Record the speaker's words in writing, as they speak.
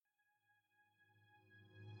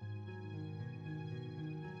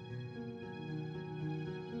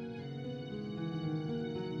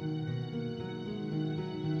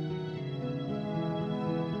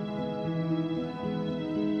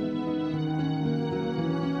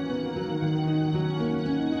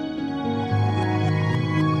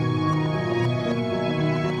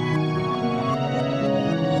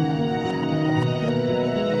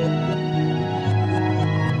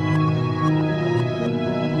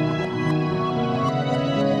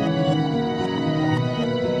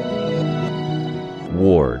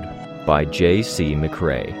by J.C.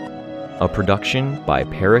 McRae. A production by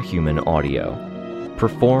Parahuman Audio.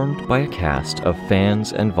 Performed by a cast of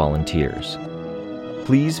fans and volunteers.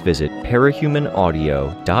 Please visit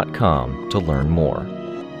parahumanaudio.com to learn more.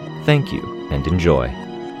 Thank you and enjoy.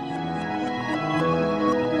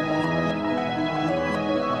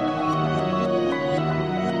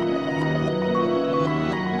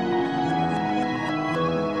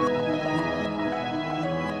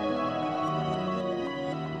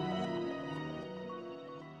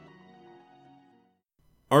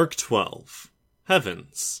 Arc 12,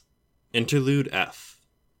 Heavens, Interlude F.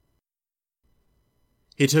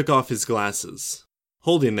 He took off his glasses,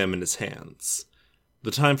 holding them in his hands. The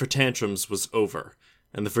time for tantrums was over,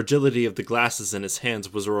 and the fragility of the glasses in his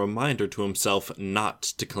hands was a reminder to himself not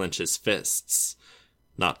to clench his fists,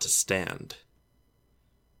 not to stand.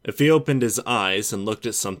 If he opened his eyes and looked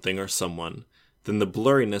at something or someone, then the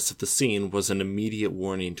blurriness of the scene was an immediate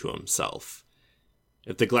warning to himself.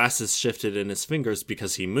 If the glasses shifted in his fingers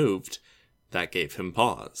because he moved, that gave him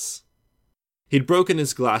pause. He'd broken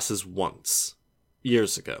his glasses once,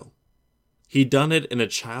 years ago. He'd done it in a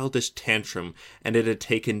childish tantrum, and it had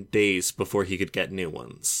taken days before he could get new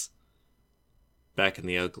ones. Back in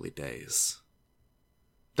the ugly days.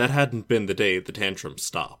 That hadn't been the day the tantrum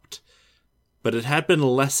stopped, but it had been a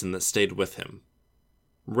lesson that stayed with him.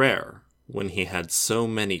 Rare when he had so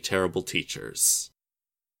many terrible teachers.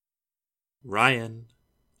 "Ryan,"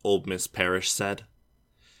 old Miss Parrish said.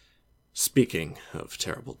 Speaking of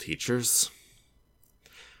terrible teachers.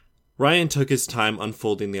 Ryan took his time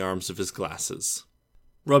unfolding the arms of his glasses,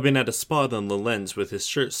 rubbing at a spot on the lens with his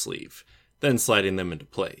shirt sleeve, then sliding them into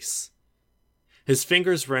place. His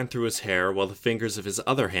fingers ran through his hair while the fingers of his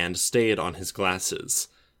other hand stayed on his glasses.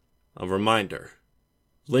 A reminder,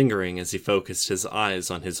 lingering as he focused his eyes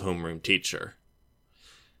on his homeroom teacher.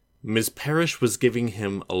 Miss Parrish was giving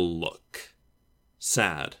him a look.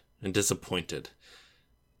 Sad and disappointed.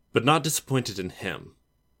 But not disappointed in him.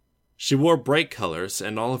 She wore bright colors,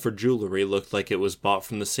 and all of her jewelry looked like it was bought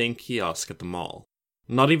from the same kiosk at the mall.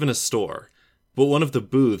 Not even a store, but one of the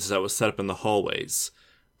booths that was set up in the hallways.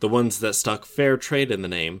 The ones that stuck fair trade in the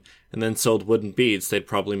name, and then sold wooden beads they'd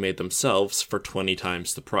probably made themselves for 20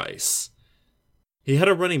 times the price. He had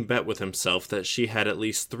a running bet with himself that she had at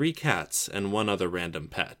least 3 cats and 1 other random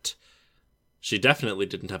pet. She definitely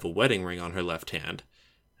didn't have a wedding ring on her left hand,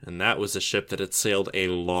 and that was a ship that had sailed a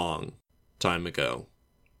long time ago.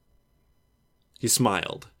 He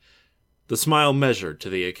smiled, the smile measured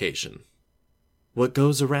to the occasion. "What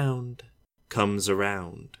goes around, comes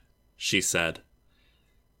around," she said.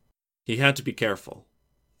 He had to be careful.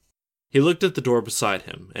 He looked at the door beside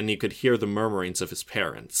him, and he could hear the murmurings of his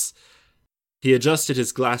parents. He adjusted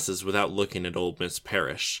his glasses without looking at old Miss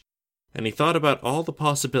Parrish, and he thought about all the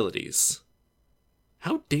possibilities.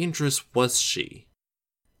 How dangerous was she?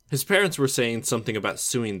 His parents were saying something about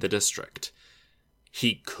suing the district.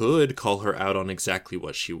 He could call her out on exactly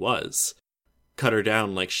what she was, cut her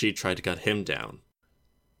down like she tried to cut him down.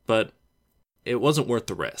 But it wasn't worth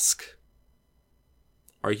the risk.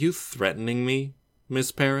 "Are you threatening me,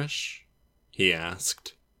 Miss Parrish?" he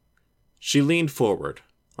asked. She leaned forward,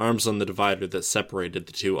 arms on the divider that separated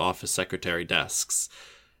the 2 office secretary desks.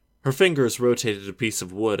 Her fingers rotated a piece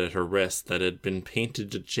of wood at her wrist that had been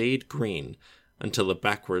painted a jade green until a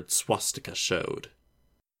backward swastika showed.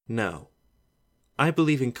 "No. I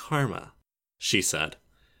believe in karma," she said.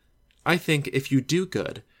 "I think if you do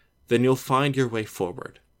good, then you'll find your way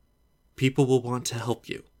forward. People will want to help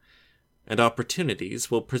you, and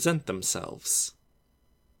opportunities will present themselves."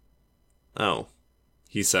 "Oh,"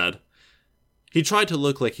 he said. He tried to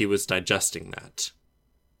look like he was digesting that.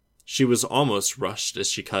 She was almost rushed as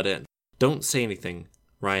she cut in. "Don't say anything,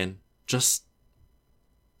 Ryan. Just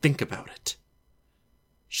think about it."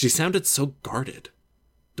 She sounded so guarded,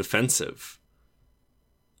 defensive.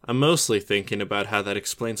 "I'm mostly thinking about how that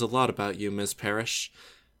explains a lot about you, Miss Parrish.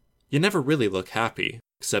 You never really look happy,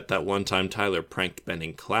 except that one time Tyler pranked Ben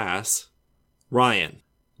in class. Ryan,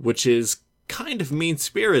 which is kind of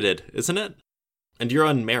mean-spirited, isn't it? And you're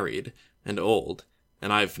unmarried, and old,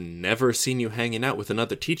 and I've never seen you hanging out with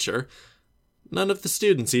another teacher. None of the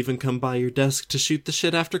students even come by your desk to shoot the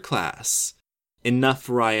shit after class. Enough,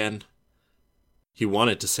 Ryan." He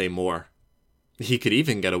wanted to say more. He could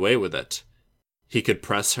even get away with it. He could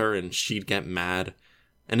press her and she'd get mad,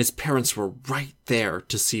 and his parents were right there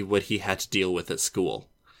to see what he had to deal with at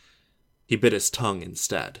school. He bit his tongue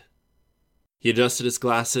instead. He adjusted his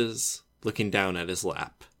glasses, looking down at his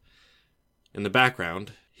lap. In the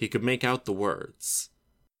background, he could make out the words.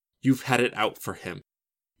 "You've had it out for him.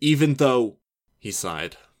 Even though," he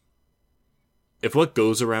sighed. "If what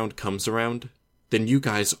goes around comes around, then you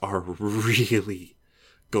guys are really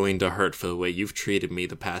going to hurt for the way you've treated me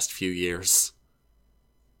the past few years."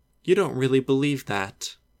 "You don't really believe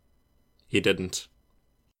that." He didn't.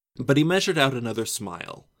 But he measured out another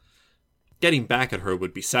smile. Getting back at her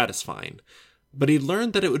would be satisfying, but he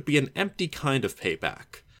learned that it would be an empty kind of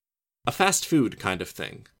payback. A fast food kind of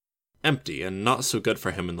thing. Empty and not so good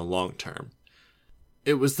for him in the long term.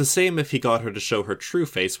 It was the same if he got her to show her true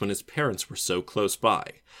face when his parents were so close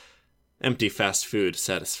by. Empty fast food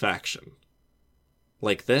satisfaction.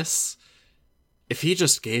 Like this, if he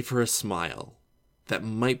just gave her a smile, that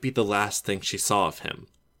might be the last thing she saw of him.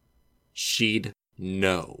 She'd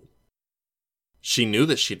know. She knew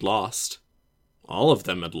that she'd lost. All of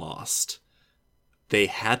them had lost. They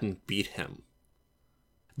hadn't beat him.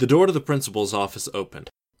 The door to the principal's office opened.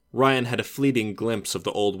 Ryan had a fleeting glimpse of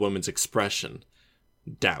the old woman's expression.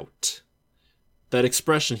 Doubt. That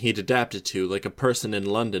expression he'd adapted to like a person in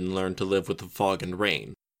London learned to live with the fog and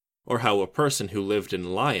rain, or how a person who lived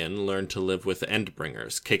in Lyon learned to live with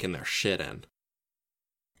endbringers kicking their shit in.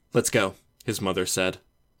 "Let's go," his mother said.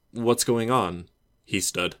 "What's going on?" He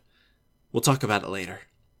stood. "We'll talk about it later,"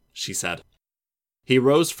 she said. He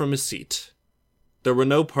rose from his seat. There were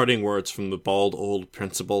no parting words from the bald old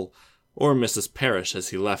principal or Mrs. Parrish as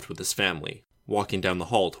he left with his family, walking down the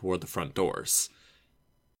hall toward the front doors.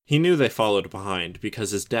 He knew they followed behind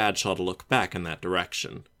because his dad shot a look back in that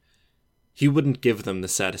direction. He wouldn't give them the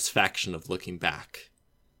satisfaction of looking back.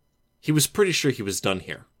 He was pretty sure he was done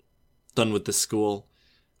here. Done with the school,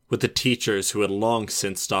 with the teachers who had long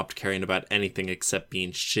since stopped caring about anything except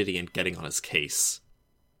being shitty and getting on his case.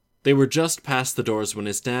 They were just past the doors when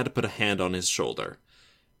his dad put a hand on his shoulder.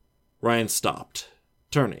 Ryan stopped,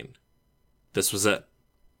 turning. This was it.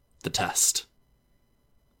 The test.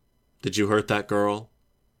 "Did you hurt that girl?"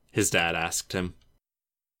 his dad asked him.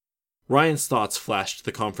 Ryan's thoughts flashed to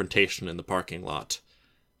the confrontation in the parking lot.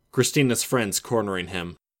 Christina's friends cornering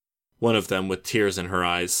him, one of them with tears in her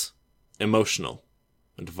eyes, emotional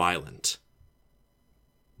and violent.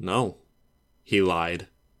 "No," he lied,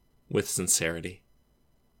 with sincerity.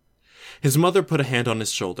 His mother put a hand on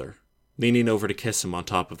his shoulder, leaning over to kiss him on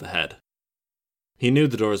top of the head. He knew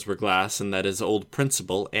the doors were glass and that his old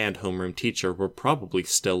principal and homeroom teacher were probably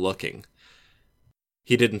still looking.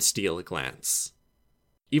 He didn't steal a glance.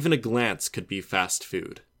 Even a glance could be fast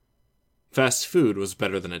food. Fast food was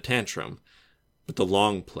better than a tantrum, but the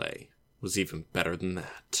long play was even better than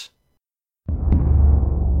that.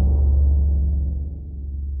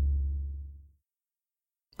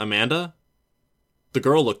 "Amanda?" The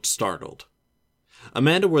girl looked startled.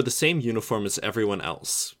 Amanda wore the same uniform as everyone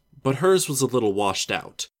else, but hers was a little washed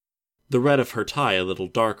out. The red of her tie a little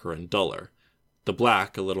darker and duller, the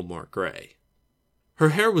black a little more gray. Her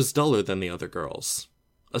hair was duller than the other girls'.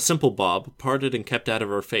 A simple bob parted and kept out of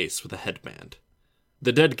her face with a headband.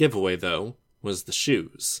 The dead giveaway, though, was the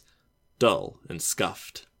shoes, dull and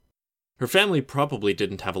scuffed. Her family probably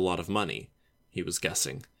didn't have a lot of money, he was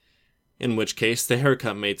guessing, in which case the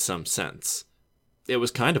haircut made some sense. It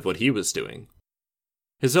was kind of what he was doing.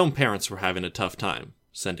 His own parents were having a tough time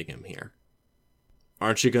sending him here.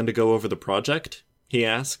 "Aren't you going to go over the project?" he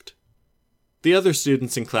asked. The other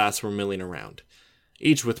students in class were milling around,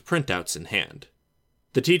 each with printouts in hand.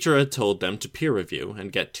 The teacher had told them to peer review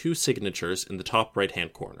and get 2 signatures in the top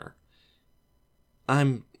right-hand corner.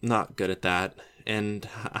 "I'm not good at that, and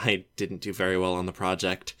I didn't do very well on the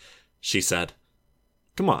project," she said.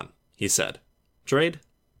 "Come on," he said. "Trade?"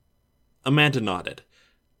 Amanda nodded,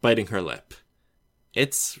 biting her lip.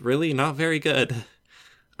 "It's really not very good.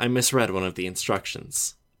 I misread one of the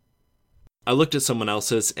instructions. I looked at someone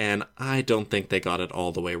else's, and I don't think they got it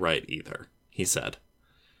all the way right either," he said.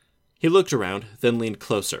 He looked around, then leaned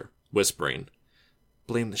closer, whispering,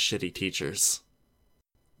 "Blame the shitty teachers."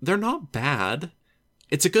 "They're not bad.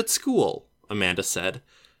 It's a good school," Amanda said.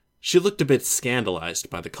 She looked a bit scandalized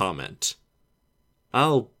by the comment.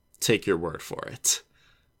 "I'll take your word for it."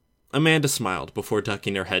 Amanda smiled before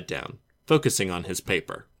ducking her head down, focusing on his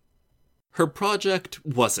paper. Her project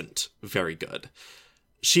wasn't very good.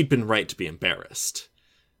 She'd been right to be embarrassed.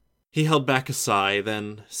 He held back a sigh,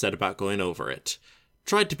 then set about going over it.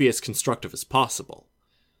 Tried to be as constructive as possible.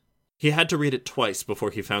 He had to read it twice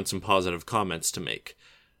before he found some positive comments to make.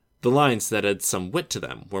 The lines that had some wit to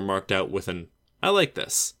them were marked out with an "I like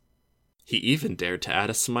this." He even dared to add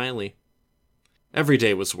a smiley. Every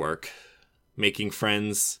day was work. Making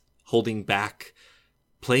friends, holding back,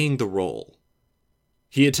 playing the role.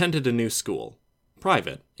 He attended a new school,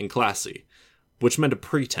 private and classy, which meant a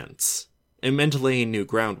pretense. It meant laying new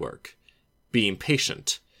groundwork, being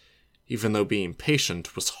patient, even though being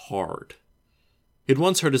patient was hard. He'd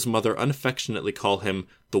once heard his mother unaffectionately call him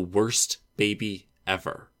the worst baby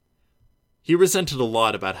ever. He resented a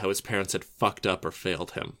lot about how his parents had fucked up or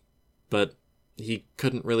failed him, but he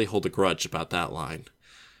couldn't really hold a grudge about that line.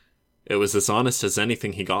 It was as honest as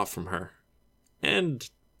anything he got from her, and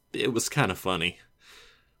it was kind of funny.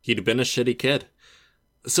 He'd been a shitty kid,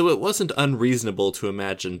 so it wasn't unreasonable to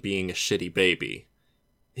imagine being a shitty baby.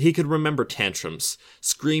 He could remember tantrums,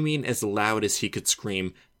 screaming as loud as he could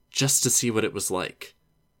scream just to see what it was like,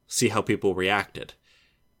 see how people reacted,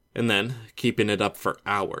 and then keeping it up for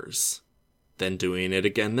hours, then doing it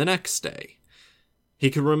again the next day. He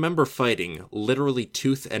could remember fighting, literally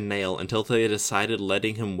tooth and nail, until they decided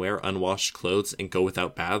letting him wear unwashed clothes and go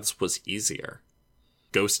without baths was easier.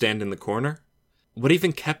 Go stand in the corner? What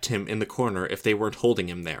even kept him in the corner if they weren't holding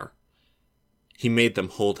him there? He made them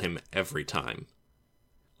hold him every time.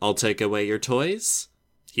 I'll take away your toys?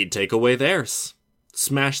 He'd take away theirs.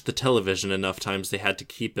 Smash the television enough times they had to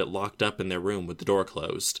keep it locked up in their room with the door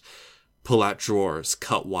closed. Pull out drawers,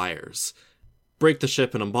 cut wires. Break the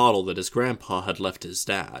ship in a bottle that his grandpa had left his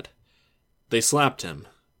dad. They slapped him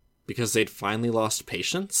because they'd finally lost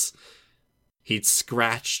patience. He'd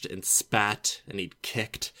scratched and spat and he'd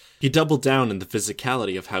kicked. He doubled down in the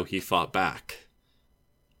physicality of how he fought back.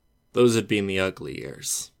 Those had been the ugly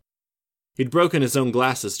years. He'd broken his own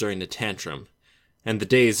glasses during the tantrum, and the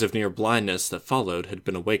days of near blindness that followed had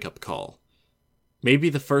been a wake-up call. Maybe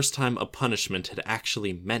the first time a punishment had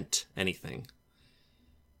actually meant anything.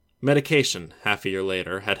 Medication, half a year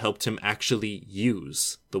later, had helped him actually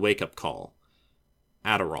use the wake-up call.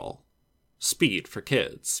 Adderall. Speed for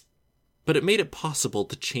kids. But it made it possible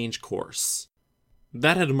to change course.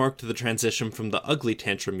 That had marked the transition from the ugly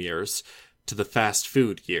tantrum years to the fast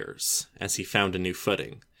food years, as he found a new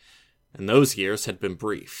footing. And those years had been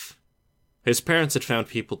brief. His parents had found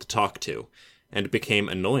people to talk to, and it became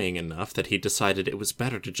annoying enough that he decided it was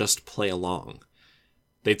better to just play along.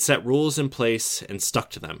 They'd set rules in place and stuck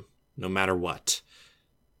to them, no matter what.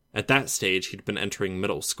 At that stage, he'd been entering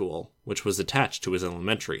middle school, which was attached to his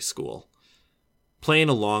elementary school. Playing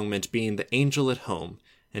along meant being the angel at home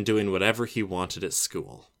and doing whatever he wanted at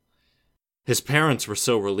school. His parents were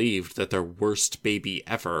so relieved that their worst baby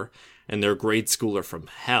ever and their grade schooler from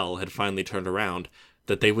hell had finally turned around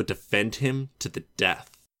that they would defend him to the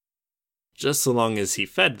death. Just so long as he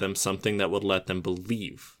fed them something that would let them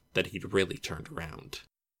believe that he'd really turned around.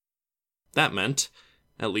 That meant,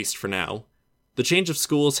 at least for now, the change of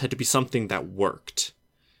schools had to be something that worked.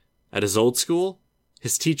 At his old school,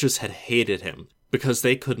 his teachers had hated him because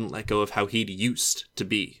they couldn't let go of how he'd used to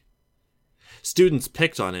be. Students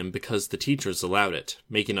picked on him because the teachers allowed it,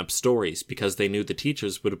 making up stories because they knew the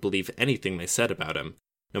teachers would believe anything they said about him,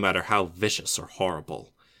 no matter how vicious or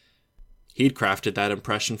horrible. He'd crafted that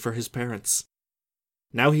impression for his parents.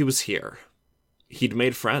 Now he was here. He'd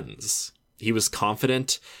made friends. He was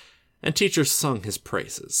confident, and teachers sung his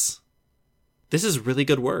praises. "This is really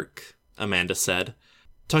good work," Amanda said,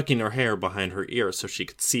 tucking her hair behind her ear so she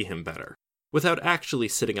could see him better, without actually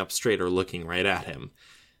sitting up straight or looking right at him.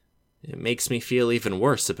 "It makes me feel even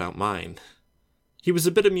worse about mine." He was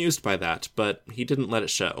a bit amused by that, but he didn't let it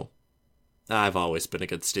show. "I've always been a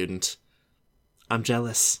good student." "I'm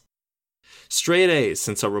jealous." Straight A's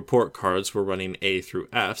since our report cards were running A through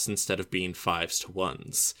F's instead of being 5s to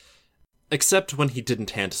 1s. Except when he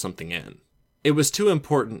didn't hand something in. It was too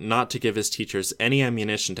important not to give his teachers any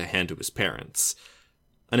ammunition to hand to his parents.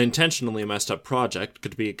 An intentionally messed up project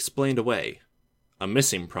could be explained away. A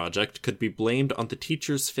missing project could be blamed on the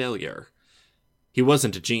teacher's failure. He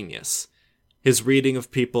wasn't a genius. His reading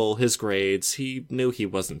of people, his grades, he knew he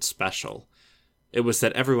wasn't special. It was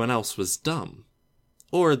that everyone else was dumb.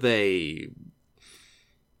 Or they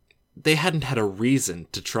hadn't had a reason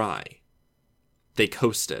to try. They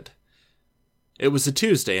coasted. It was a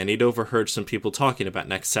Tuesday, and he'd overheard some people talking about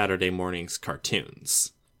next Saturday morning's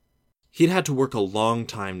cartoons. He'd had to work a long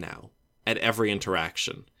time now, at every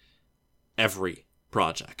interaction. Every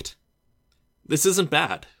project. "This isn't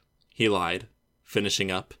bad," he lied,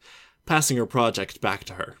 finishing up, passing her project back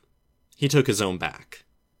to her. He took his own back.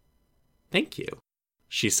 "Thank you,"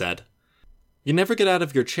 she said. "You never get out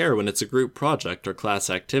of your chair when it's a group project or class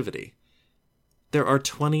activity." "There are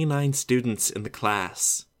 29 students in the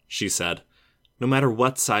class," she said. "No matter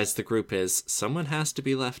what size the group is, someone has to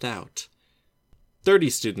be left out." 30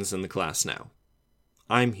 students in the class now.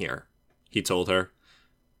 "I'm here," he told her.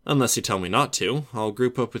 "Unless you tell me not to, I'll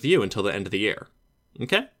group up with you until the end of the year.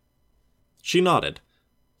 Okay?" She nodded,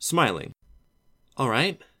 smiling. "All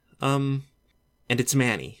right. And it's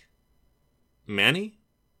Manny." "Manny?"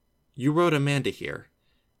 "You wrote Amanda here.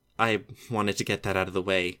 I wanted to get that out of the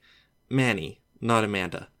way. Manny, not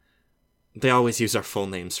Amanda. They always use our full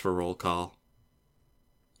names for roll call."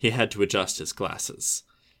 He had to adjust his glasses.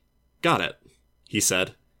 "Got it," he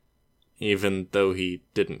said, even though he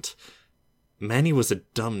didn't. Manny was a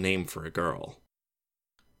dumb name for a girl.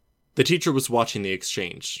 The teacher was watching the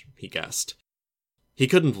exchange, he guessed. He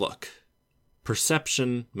couldn't look.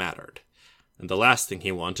 Perception mattered, and the last thing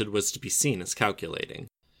he wanted was to be seen as calculating.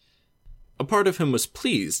 A part of him was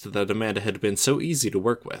pleased that Amanda had been so easy to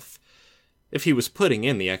work with. If he was putting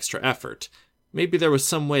in the extra effort, maybe there was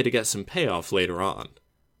some way to get some payoff later on.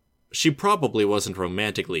 She probably wasn't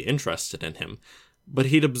romantically interested in him, but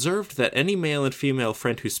he'd observed that any male and female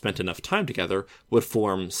friend who spent enough time together would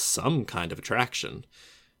form some kind of attraction.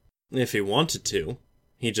 If he wanted to,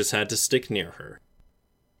 he just had to stick near her.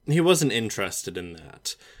 He wasn't interested in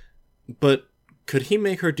that. But could he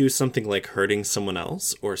make her do something like hurting someone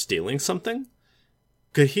else or stealing something?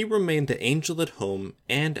 Could he remain the angel at home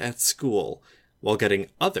and at school while getting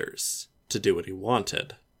others to do what he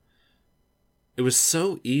wanted? It was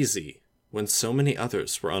so easy when so many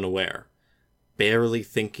others were unaware, barely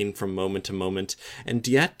thinking from moment to moment, and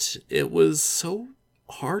yet it was so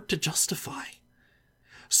hard to justify.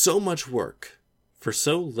 So much work for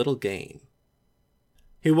so little gain.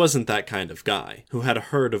 He wasn't that kind of guy who had a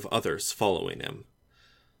herd of others following him.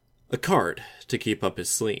 A card to keep up his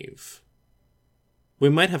sleeve. "We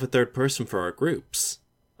might have a third person for our groups,"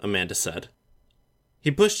 Amanda said. He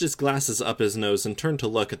pushed his glasses up his nose and turned to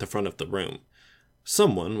look at the front of the room.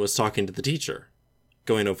 Someone was talking to the teacher,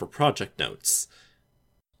 going over project notes.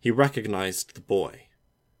 He recognized the boy.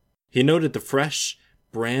 He noted the fresh,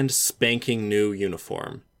 brand spanking new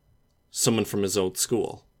uniform. Someone from his old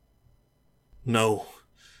school. No,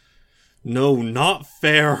 not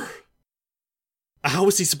fair. How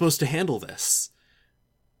was he supposed to handle this?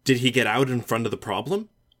 Did he get out in front of the problem?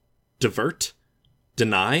 Divert?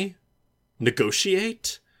 Deny?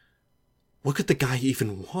 Negotiate? What could the guy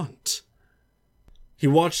even want? He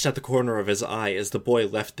watched at the corner of his eye as the boy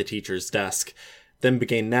left the teacher's desk, then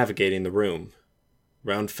began navigating the room.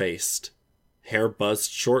 Round-faced, hair buzzed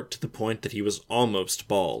short to the point that he was almost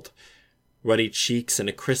bald, ruddy cheeks and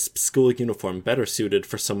a crisp school uniform better suited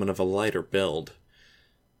for someone of a lighter build.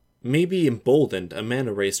 Maybe emboldened,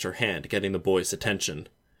 Amanda raised her hand, getting the boy's attention.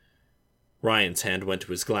 Ryan's hand went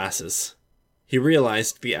to his glasses. He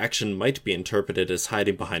realized the action might be interpreted as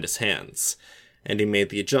hiding behind his hands, and he made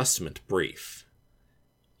the adjustment brief.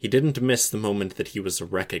 He didn't miss the moment that he was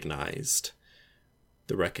recognized.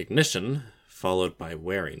 The recognition followed by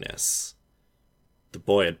wariness. The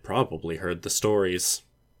boy had probably heard the stories.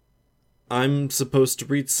 "I'm supposed to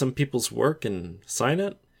read some people's work and sign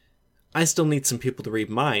it? I still need some people to read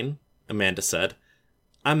mine," Amanda said.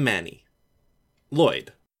 "I'm Manny."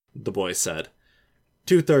 "Lloyd," the boy said.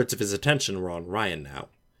 2/3 of his attention were on Ryan now.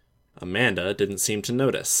 Amanda didn't seem to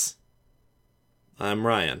notice. "I'm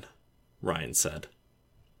Ryan," Ryan said.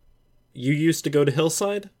 "You used to go to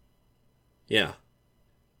Hillside?" "Yeah."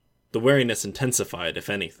 The wariness intensified, if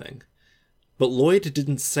anything. But Lloyd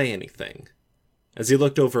didn't say anything. As he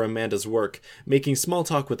looked over Amanda's work, making small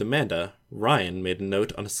talk with Amanda, Ryan made a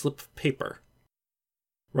note on a slip of paper.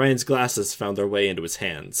 Ryan's glasses found their way into his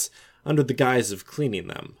hands, under the guise of cleaning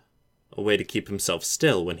them, a way to keep himself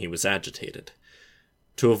still when he was agitated,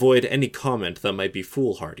 to avoid any comment that might be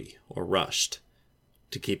foolhardy or rushed,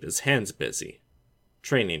 to keep his hands busy,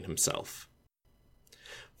 training himself.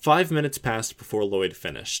 5 minutes passed before Lloyd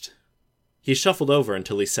finished. He shuffled over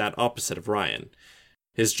until he sat opposite of Ryan.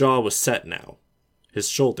 His jaw was set now, his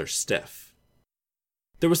shoulders stiff.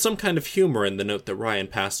 There was some kind of humor in the note that Ryan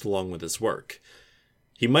passed along with his work.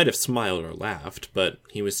 He might have smiled or laughed, but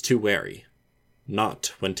he was too wary. Not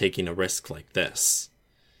when taking a risk like this.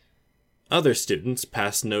 Other students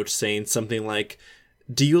passed notes saying something like,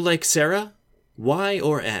 "Do you like Sarah? Y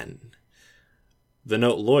or N?" The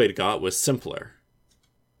note Lloyd got was simpler.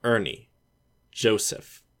 Ernie,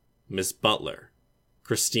 Joseph, Miss Butler,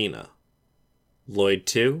 Christina. Lloyd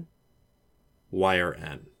too? Y or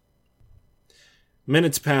N.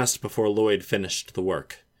 Minutes passed before Lloyd finished the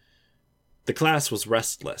work. The class was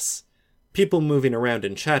restless, people moving around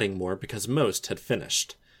and chatting more because most had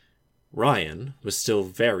finished. Ryan was still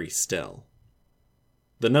very still.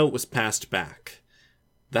 The note was passed back.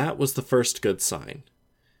 That was the first good sign.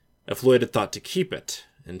 If Lloyd had thought to keep it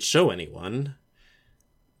and show anyone...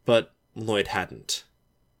 But Lloyd hadn't.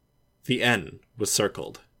 The N was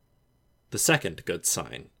circled. The second good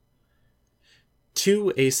sign.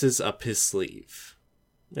 2 aces up his sleeve,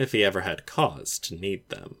 if he ever had cause to need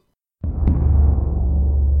them.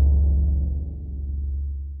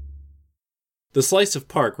 The slice of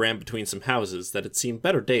park ran between some houses that had seen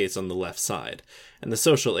better days on the left side, and the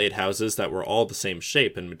social aid houses that were all the same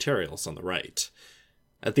shape and materials on the right.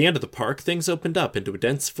 At the end of the park, things opened up into a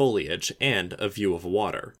dense foliage and a view of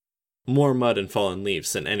water. More mud and fallen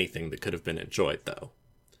leaves than anything that could have been enjoyed, though.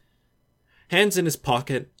 Hands in his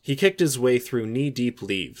pocket, he kicked his way through knee-deep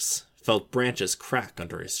leaves, felt branches crack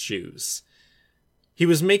under his shoes. He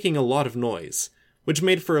was making a lot of noise, which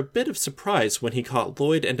made for a bit of surprise when he caught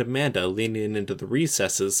Lloyd and Amanda leaning into the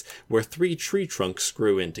recesses where 3 tree trunks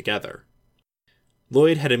grew in together.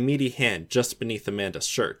 Lloyd had a meaty hand just beneath Amanda's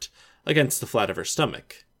shirt, against the flat of her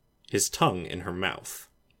stomach, his tongue in her mouth.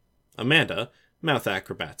 Amanda, mouth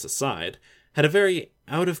acrobats aside, had a very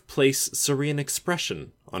out-of-place, serene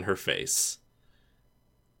expression on her face.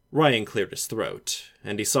 Ryan cleared his throat,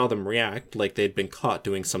 and he saw them react like they'd been caught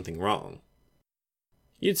doing something wrong.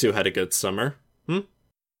 "You two had a good summer,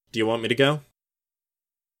 Do you want me to go?"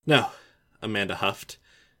 "No," Amanda huffed.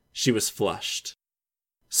 She was flushed.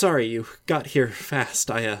 "Sorry you got here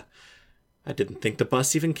fast. I didn't think the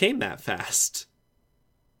bus even came that fast."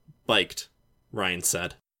 "Biked," Ryan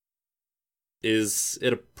said. "Is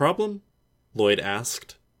it a problem?" Lloyd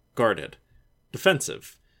asked, guarded,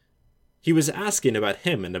 defensive. He was asking about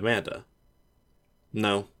him and Amanda.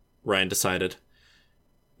 "No," Ryan decided.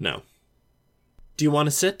 "No." "Do you want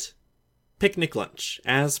to sit?" "Picnic lunch,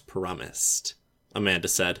 as promised," Amanda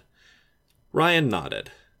said. Ryan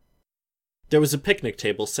nodded. There was a picnic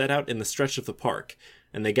table set out in the stretch of the park,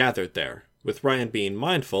 and they gathered there, with Ryan being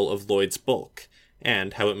mindful of Lloyd's bulk,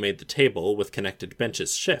 and how it made the table with connected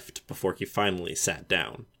benches shift before he finally sat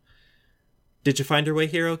down. "Did you find your way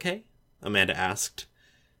here okay?" Amanda asked.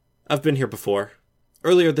 "I've been here before.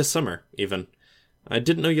 Earlier this summer, even. I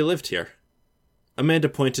didn't know you lived here." Amanda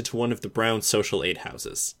pointed to one of the brown social aid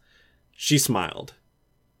houses. She smiled.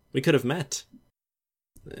 "We could have met."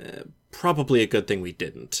 Probably a good thing we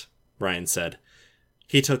didn't," Ryan said.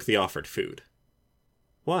 He took the offered food.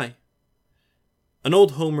 "Why?" "An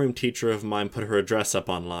old homeroom teacher of mine put her address up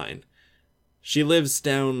online. She lives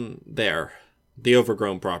down there, the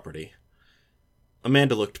overgrown property."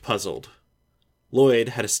 Amanda looked puzzled. Lloyd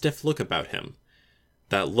had a stiff look about him.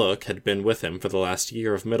 That look had been with him for the last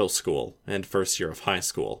year of middle school and first year of high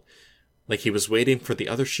school, like he was waiting for the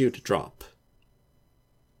other shoe to drop.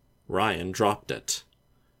 Ryan dropped it.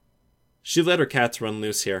 "She let her cats run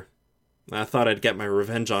loose here. I thought I'd get my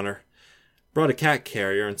revenge on her. Brought a cat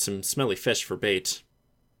carrier and some smelly fish for bait.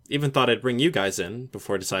 Even thought I'd bring you guys in,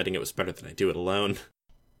 before deciding it was better that I do it alone."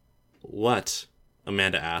 "What?"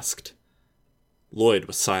 Amanda asked. Lloyd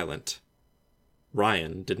was silent.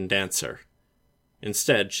 Ryan didn't answer,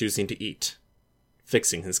 instead choosing to eat,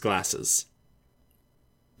 fixing his glasses.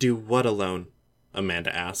 "Do what alone?"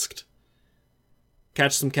 Amanda asked.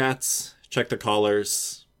 "Catch some cats, check their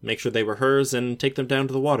collars, make sure they were hers, and take them down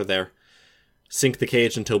to the water there. Sink the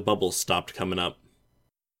cage until bubbles stopped coming up."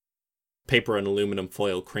 Paper and aluminum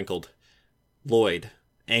foil crinkled. Lloyd,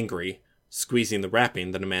 angry, squeezing the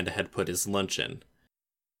wrapping that Amanda had put his lunch in.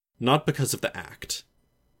 Not because of the act.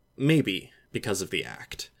 Maybe because of the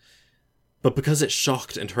act. But because it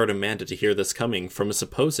shocked and hurt Amanda to hear this coming from a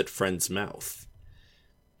supposed friend's mouth.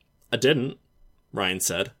 "I didn't," Ryan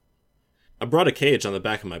said. "I brought a cage on the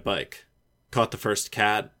back of my bike. Caught the first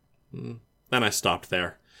cat. Then I stopped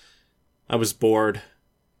there. I was bored.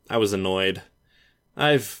 I was annoyed.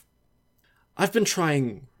 I've been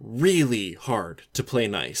trying really hard to play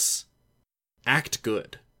nice. Act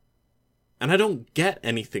good. And I don't get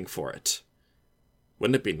anything for it.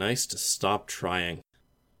 Wouldn't it be nice to stop trying?"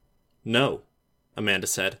 "No," Amanda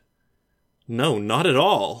said. "No, not at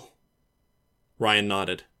all." Ryan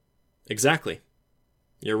nodded. "Exactly.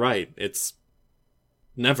 You're right, it's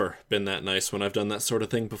never been that nice when I've done that sort of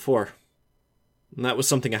thing before. And that was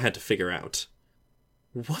something I had to figure out."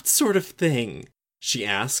 "What sort of thing?" she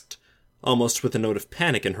asked, almost with a note of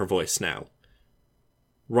panic in her voice now.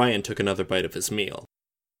 Ryan took another bite of his meal.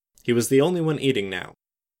 He was the only one eating now.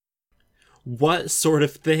 "What sort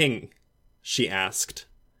of thing?" she asked.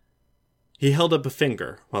 He held up a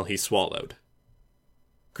finger while he swallowed.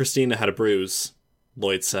 "Christina had a bruise,"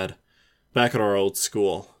 Lloyd said, "back at our old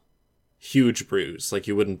school. Huge bruise, like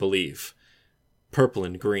you wouldn't believe. Purple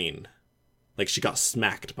and green, like she got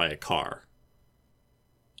smacked by a car."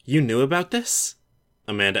 "You knew about this?"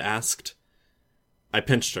 Amanda asked. "I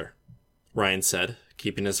pinched her," Ryan said,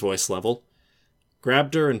 keeping his voice level.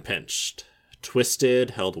 "Grabbed her and pinched.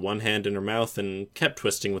 Twisted, held one hand in her mouth, and kept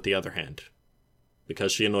twisting with the other hand.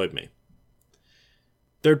 Because she annoyed me."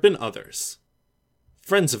 There'd been others.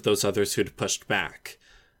 Friends of those others who'd pushed back.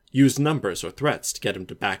 Used numbers or threats to get him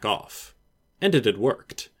to back off. And it had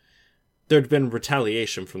worked. There'd been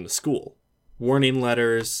retaliation from the school. Warning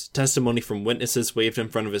letters, testimony from witnesses waved in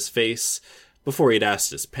front of his face, before he'd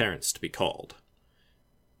asked his parents to be called.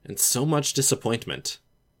 And so much disappointment.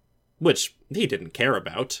 which he didn't care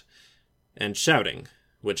about, and shouting,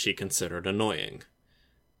 which he considered annoying.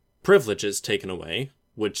 Privileges taken away,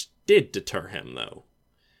 which did deter him, though.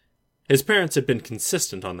 His parents had been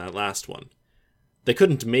consistent on that last one. They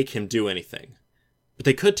couldn't make him do anything, but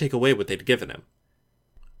they could take away what they'd given him.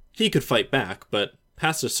 He could fight back, but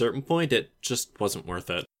past a certain point, it just wasn't worth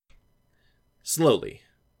it. Slowly,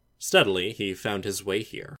 steadily, he found his way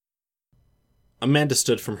here. Amanda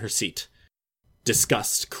stood from her seat,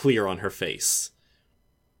 disgust clear on her face.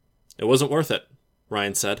 "It wasn't worth it,"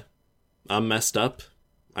 Ryan said. "I'm messed up.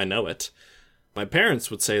 I know it. My parents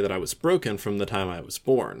would say that I was broken from the time I was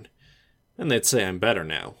born, and they'd say I'm better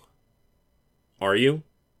now." "Are you?"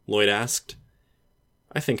 Lloyd asked.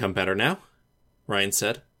 "I think I'm better now," Ryan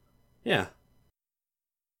said. "Yeah."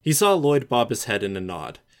 He saw Lloyd bob his head in a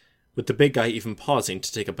nod, with the big guy even pausing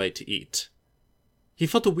to take a bite to eat. He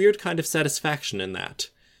felt a weird kind of satisfaction in that.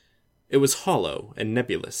 It was hollow and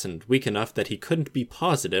nebulous and weak enough that he couldn't be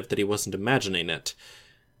positive that he wasn't imagining it,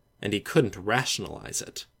 and he couldn't rationalize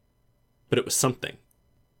it. But it was something.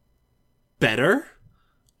 "Better?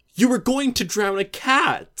 You were going to drown a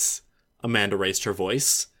cat!" Amanda raised her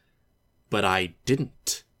voice. "But I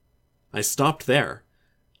didn't. I stopped there.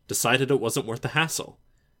 Decided it wasn't worth the hassle.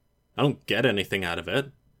 I don't get anything out of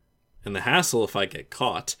it. And the hassle if I get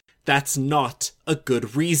caught, that's not a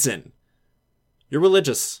good reason. You're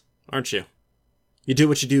religious, aren't you? You do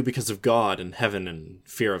what you do because of God and heaven and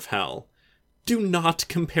fear of hell. Do not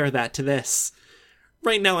compare that to this.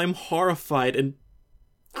 Right now I'm horrified and...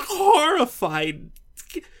 horrified!"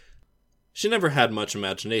 She never had much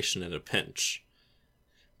imagination in a pinch.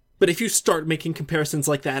 "But if you start making comparisons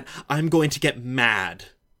like that, I'm going to get mad."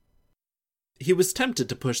 He was tempted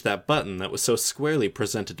to push that button that was so squarely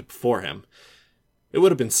presented before him. It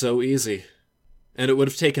would have been so easy, and it would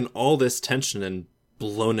have taken all this tension and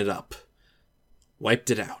blown it up.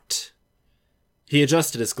 Wiped it out. He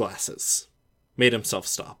adjusted his glasses, made himself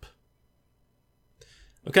stop.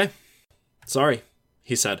 "Okay, sorry,"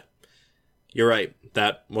 he said. "You're right,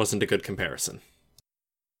 that wasn't a good comparison."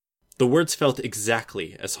 The words felt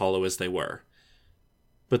exactly as hollow as they were,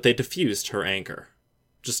 but they diffused her anger,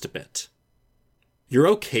 just a bit. "You're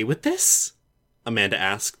okay with this?" Amanda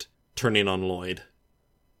asked, turning on Lloyd.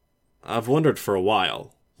 "I've wondered for a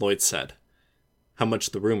while," Lloyd said, "how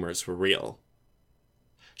much the rumors were real."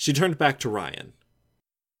 She turned back to Ryan.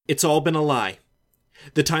 "It's all been a lie.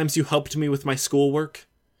 The times you helped me with my schoolwork.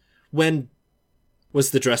 When...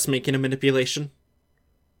 was the dressmaking a manipulation?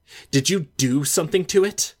 Did you do something to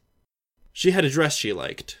it?" She had a dress she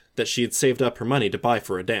liked, that she had saved up her money to buy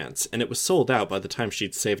for a dance, and it was sold out by the time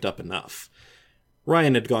she'd saved up enough.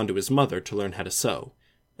 Ryan had gone to his mother to learn how to sew,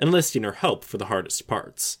 enlisting her help for the hardest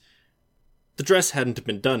parts. The dress hadn't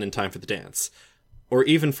been done in time for the dance, or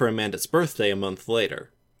even for Amanda's birthday a month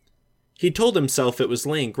later. He told himself it was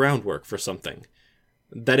laying groundwork for something,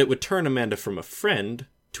 that it would turn Amanda from a friend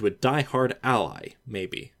to a die-hard ally,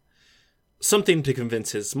 maybe. Something to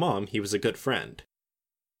convince his mom he was a good friend.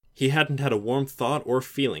 He hadn't had a warm thought or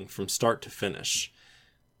feeling from start to finish.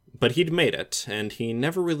 But he'd made it, and he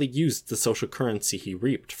never really used the social currency he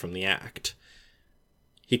reaped from the act.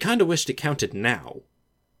 He kinda wished it counted now,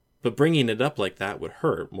 but bringing it up like that would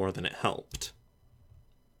hurt more than it helped.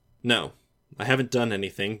 "No, I haven't done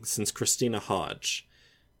anything since Christina Hodge.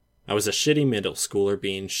 I was a shitty middle schooler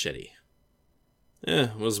being shitty."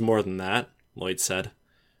 It was more than that," Lloyd said.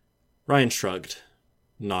 Ryan shrugged,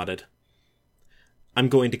 nodded. "I'm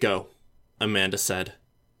going to go," Amanda said.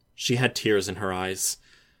 She had tears in her eyes.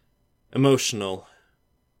 Emotional.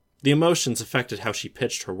 The emotions affected how she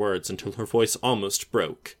pitched her words until her voice almost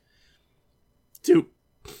broke. Do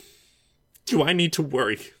I need to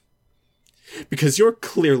worry? Because you're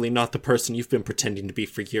clearly not the person you've been pretending to be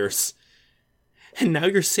for years. And now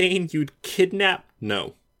you're saying you'd kidnap..."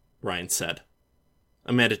 "No," Ryan said.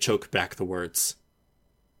 Amanda choked back the words.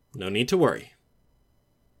 "No need to worry.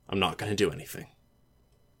 I'm not going to do anything.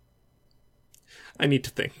 I need to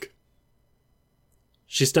think."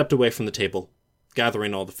 She stepped away from the table,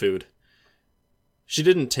 gathering all the food. She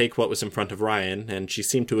didn't take what was in front of Ryan, and she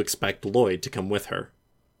seemed to expect Lloyd to come with her.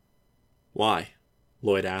 "Why?"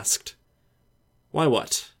 Lloyd asked. "Why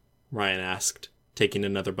what?" Ryan asked, taking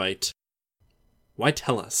another bite. "Why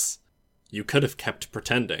tell us? You could have kept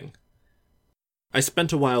pretending. I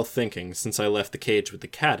spent a while thinking since I left the cage with the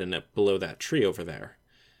cat in it below that tree over there.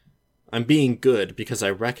 I'm being good because I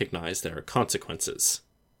recognize there are consequences,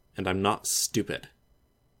 and I'm not stupid.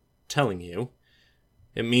 Telling you,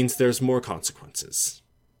 it means there's more consequences.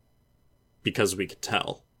 Because we could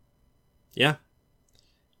tell. Yeah.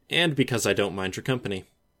 And because I don't mind your company."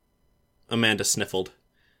 Amanda sniffled.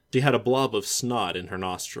 She had a blob of snot in her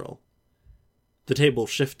nostril, The table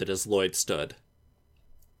shifted as Lloyd stood.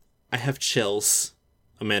 "I have chills,"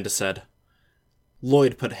 Amanda said.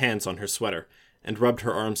 Lloyd put hands on her sweater and rubbed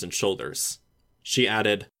her arms and shoulders. She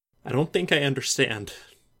added, "I don't think I understand."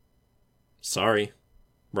 "Sorry,"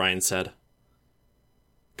 Ryan said.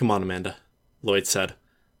 "Come on, Amanda," Lloyd said.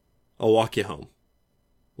 "I'll walk you home.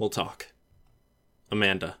 We'll talk."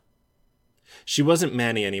 Amanda. She wasn't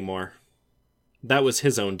Manny anymore. That was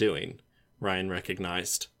his own doing, Ryan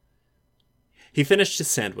recognized. He finished his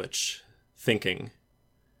sandwich, thinking.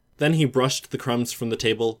 Then he brushed the crumbs from the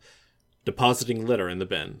table, depositing litter in the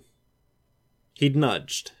bin. He'd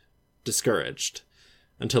nudged, discouraged,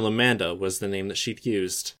 until Amanda was the name that she'd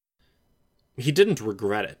used. He didn't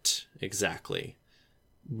regret it, exactly,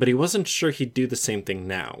 but he wasn't sure he'd do the same thing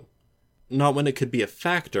now. Not when it could be a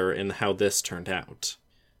factor in how this turned out.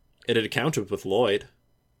 It had counted with Lloyd.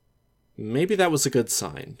 Maybe that was a good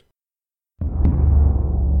sign.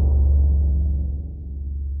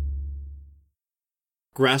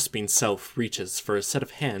 Grasping Self reaches for a set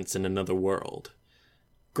of hands in another world.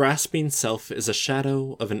 Grasping Self is a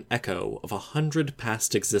shadow of an echo of 100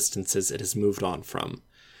 past existences it has moved on from.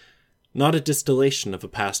 Not a distillation of a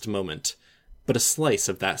past moment, but a slice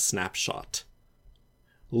of that snapshot.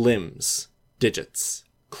 Limbs, digits,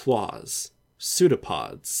 claws,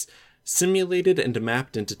 pseudopods, simulated and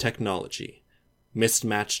mapped into technology,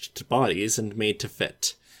 mismatched to bodies and made to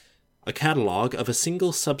fit. A catalog of a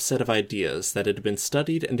single subset of ideas that had been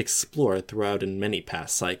studied and explored throughout in many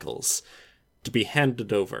past cycles, to be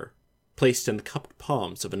handed over, placed in the cupped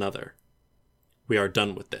palms of another. We are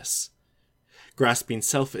done with this. Grasping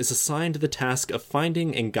Self is assigned the task of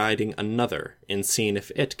finding and guiding another in seeing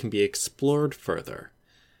if it can be explored further.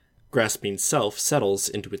 Grasping Self settles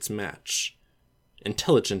into its match.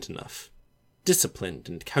 Intelligent enough, disciplined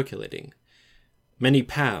and calculating. Many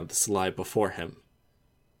paths lie before him.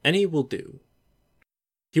 Any will do.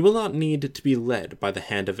 He will not need to be led by the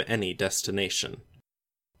hand of any destination.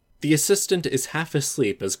 The assistant is half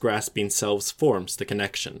asleep as Grasping Self forms the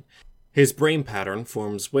connection. His brain pattern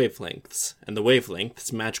forms wavelengths, and the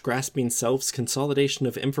wavelengths match Grasping Self's consolidation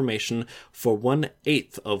of information for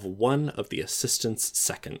 1/8 of one of the assistant's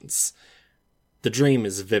seconds. The dream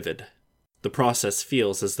is vivid. The process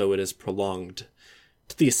feels as though it is prolonged.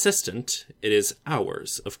 To the assistant, it is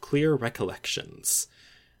hours of clear recollections.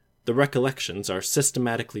 The recollections are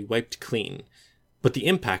systematically wiped clean, but the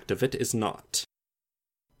impact of it is not.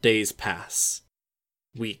 Days pass.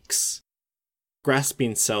 Weeks.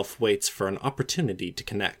 Grasping Self waits for an opportunity to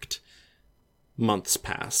connect. Months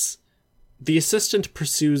pass. The assistant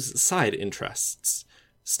pursues side interests,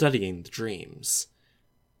 studying the dreams.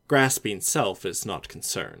 Grasping Self is not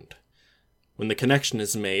concerned. When the connection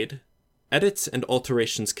is made, edits and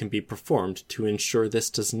alterations can be performed to ensure this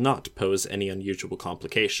does not pose any unusual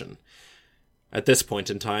complication. At this point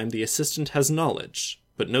in time, the assistant has knowledge,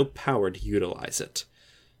 but no power to utilize it.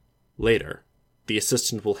 Later, the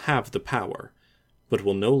assistant will have the power, but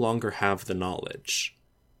will no longer have the knowledge.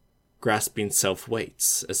 Grasping Self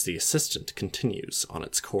waits as the assistant continues on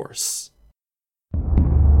its course.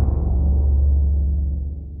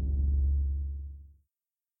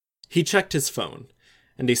 He checked his phone,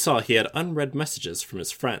 and he saw he had unread messages from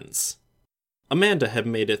his friends. Amanda had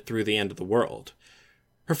made it through the end of the world.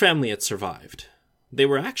 Her family had survived. They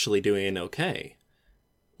were actually doing okay.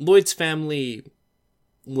 Lloyd's family,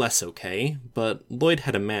 less okay, but Lloyd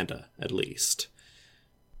had Amanda, at least.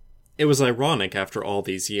 It was ironic after all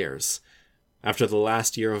these years, after the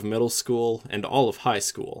last year of middle school and all of high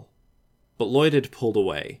school. But Lloyd had pulled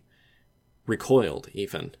away, recoiled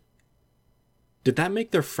even. Did that make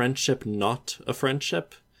their friendship not a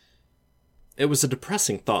friendship? It was a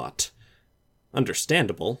depressing thought.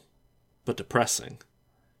 Understandable, but depressing.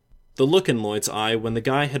 The look in Lloyd's eye when the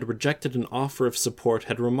guy had rejected an offer of support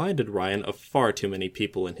had reminded Ryan of far too many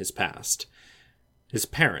people in his past. His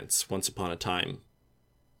parents, once upon a time.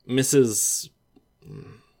 Mrs.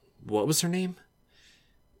 What was her name?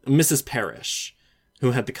 Mrs. Parrish,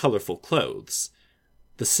 who had the colorful clothes,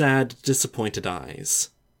 the sad, disappointed eyes,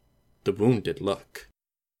 the wounded look.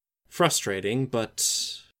 Frustrating,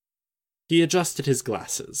 but... He adjusted his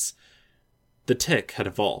glasses. The tic had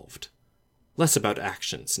evolved. Less about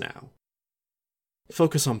actions now.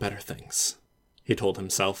 Focus on better things, he told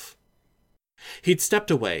himself. He'd stepped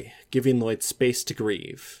away, giving Lloyd space to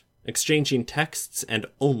grieve, exchanging texts and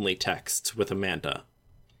only texts with Amanda.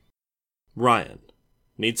 Ryan,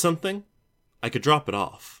 need something? I could drop it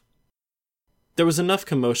off. There was enough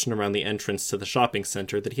commotion around the entrance to the shopping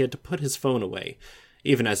center that he had to put his phone away,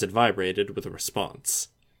 even as it vibrated with a response.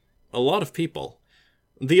 A lot of people.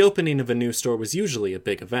 The opening of a new store was usually a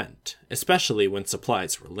big event, especially when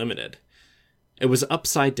supplies were limited. It was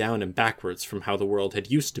upside down and backwards from how the world had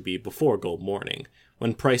used to be before Gold Morning,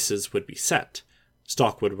 when prices would be set,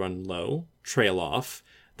 stock would run low, trail off,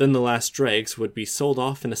 then the last dregs would be sold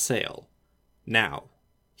off in a sale. Now,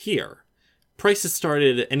 here, prices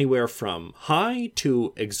started anywhere from high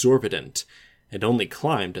to exorbitant, and only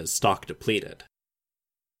climbed as stock depleted.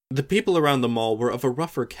 The people around the mall were of a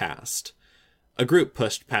rougher cast. A group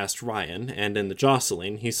pushed past Ryan, and in the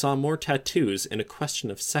jostling, he saw more tattoos in a question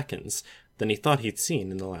of seconds than he thought he'd seen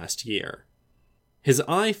in the last year. His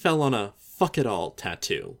eye fell on a "fuck it all"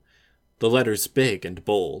 tattoo, the letters big and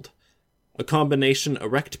bold. A combination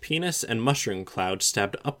erect penis and mushroom cloud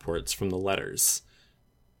stabbed upwards from the letters.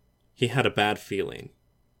 He had a bad feeling,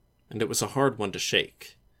 and it was a hard one to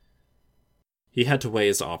shake. He had to weigh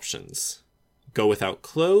his options. Go without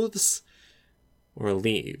clothes, or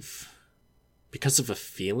leave. Because of a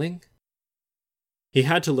feeling? He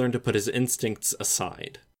had to learn to put his instincts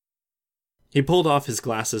aside. He pulled off his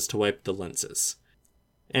glasses to wipe the lenses,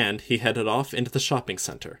 and he headed off into the shopping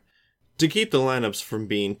center. To keep the lineups from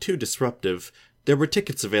being too disruptive, there were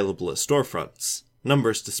tickets available at storefronts,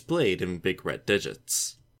 numbers displayed in big red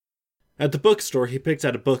digits. At the bookstore, he picked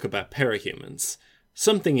out a book about parahumans,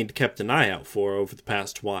 something he'd kept an eye out for over the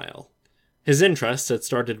past while. His interests had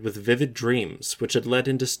started with vivid dreams, which had led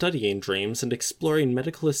into studying dreams and exploring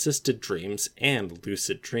medical-assisted dreams and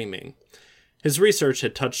lucid dreaming. His research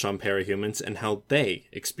had touched on parahumans and how they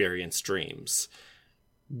experience dreams.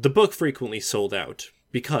 The book frequently sold out,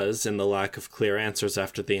 because, in the lack of clear answers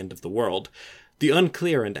after the end of the world, the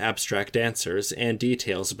unclear and abstract answers and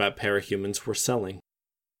details about parahumans were selling.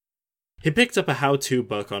 He picked up a how-to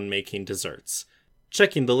book on making desserts,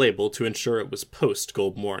 checking the label to ensure it was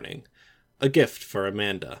post-Gold Morning. A gift for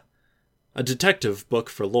Amanda. A detective book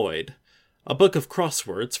for Lloyd. A book of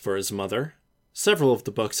crosswords for his mother. Several of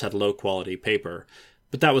the books had low-quality paper,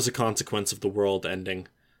 but that was a consequence of the world ending.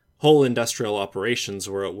 Whole industrial operations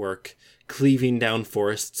were at work, cleaving down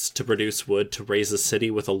forests to produce wood to raise a city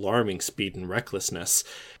with alarming speed and recklessness,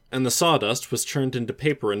 and the sawdust was churned into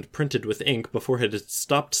paper and printed with ink before it had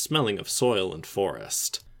stopped smelling of soil and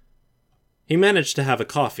forest. He managed to have a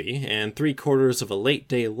coffee and 3/4 of a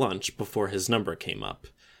late-day lunch before his number came up.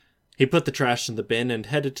 He put the trash in the bin and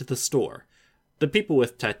headed to the store. The people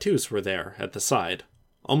with tattoos were there, at the side,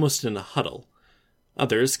 almost in a huddle.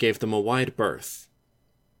 Others gave them a wide berth.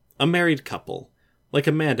 A married couple, like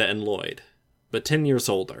Amanda and Lloyd, but 10 years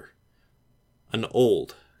older. An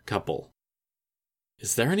old couple.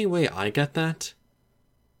 Is there any way I get that?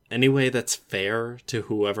 Any way that's fair to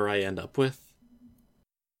whoever I end up with?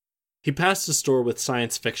 He passed a store with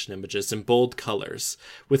science fiction images in bold colors,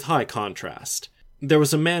 with high contrast. There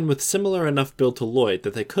was a man with similar enough build to Lloyd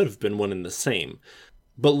that they could have been one and the same,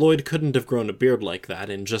 but Lloyd couldn't have grown a beard like that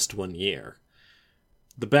in just 1 year.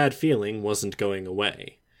 The bad feeling wasn't going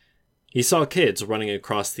away. He saw kids running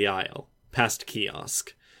across the aisle, past a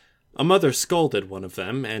kiosk. A mother scolded one of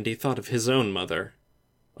them, and he thought of his own mother,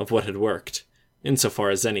 of what had worked, insofar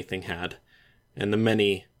as anything had, and the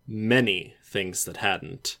many, many things that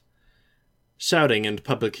hadn't. Shouting and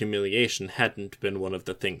public humiliation hadn't been one of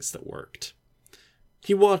the things that worked.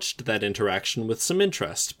 He watched that interaction with some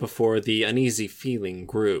interest before the uneasy feeling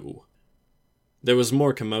grew. There was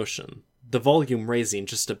more commotion, the volume raising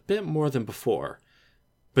just a bit more than before,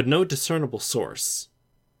 but no discernible source,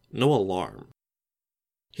 no alarm.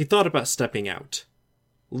 He thought about stepping out,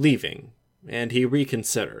 leaving, and he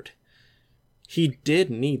reconsidered. He did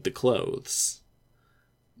need the clothes.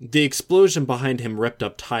 The explosion behind him ripped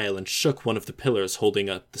up tile and shook one of the pillars holding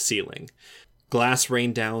up the ceiling. Glass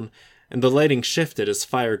rained down, and the lighting shifted as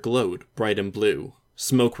fire glowed bright and blue,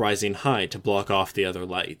 smoke rising high to block off the other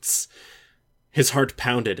lights. His heart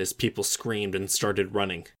pounded as people screamed and started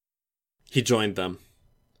running. He joined them.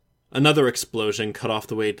 Another explosion cut off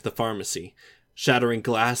the way to the pharmacy, shattering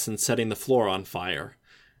glass and setting the floor on fire.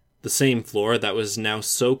 The same floor that was now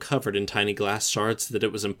so covered in tiny glass shards that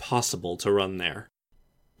it was impossible to run there.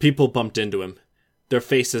 People bumped into him, their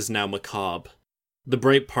faces now macabre, the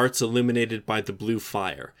bright parts illuminated by the blue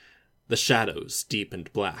fire, the shadows deep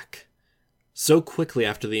and black. So quickly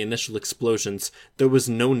after the initial explosions, there was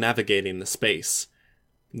no navigating the space.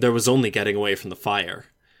 There was only getting away from the fire.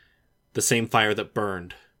 The same fire that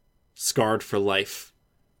burned, scarred for life,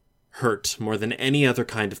 hurt more than any other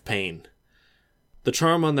kind of pain. The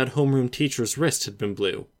charm on that homeroom teacher's wrist had been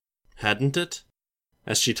blue, hadn't it?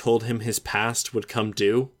 As she told him his past would come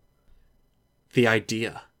due. The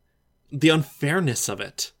idea. The unfairness of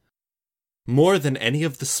it. More than any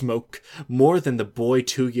of the smoke, more than the boy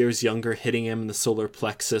 2 years younger hitting him in the solar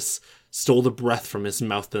plexus, stole the breath from his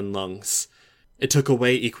mouth and lungs. It took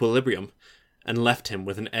away equilibrium, and left him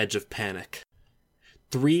with an edge of panic.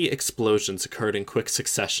 3 explosions occurred in quick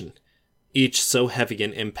succession, each so heavy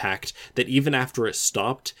in impact that even after it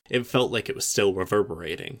stopped, it felt like it was still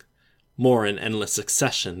reverberating. More in endless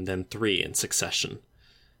succession than 3 in succession.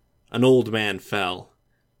 An old man fell.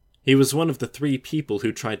 He was one of the 3 people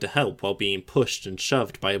who tried to help while being pushed and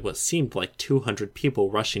shoved by what seemed like 200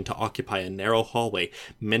 people rushing to occupy a narrow hallway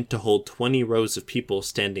meant to hold 20 rows of people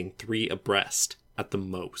standing 3 abreast, at the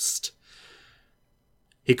most.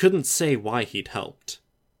 He couldn't say why he'd helped.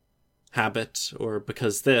 Habit, or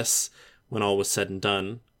because this, when all was said and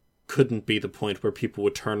done, couldn't be the point where people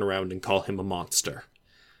would turn around and call him a monster.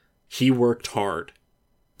 He worked hard,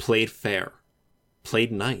 played fair,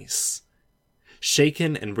 played nice.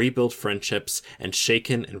 Shaken and rebuilt friendships, and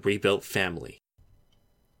shaken and rebuilt family.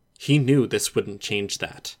 He knew this wouldn't change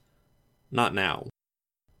that. Not now.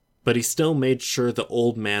 But he still made sure the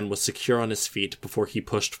old man was secure on his feet before he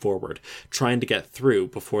pushed forward, trying to get through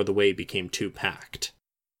before the way became too packed.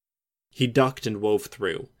 He ducked and wove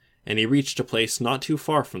through, and he reached a place not too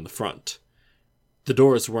far from the front. The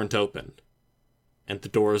doors weren't open. And the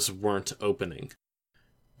doors weren't opening.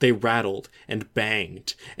 They rattled and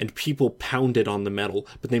banged, and people pounded on the metal,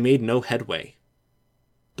 but they made no headway.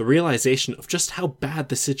 The realization of just how bad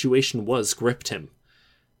the situation was gripped him.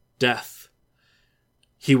 Death.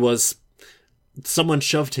 Someone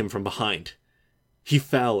shoved him from behind. He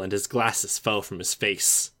fell, and his glasses fell from his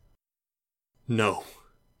face. No.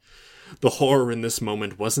 The horror in this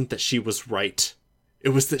moment wasn't that she was right. It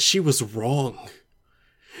was that she was wrong.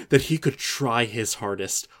 That he could try his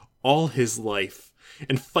hardest, all his life,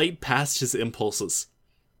 and fight past his impulses.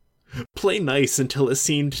 Play nice until it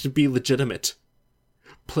seemed to be legitimate.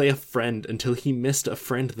 Play a friend until he missed a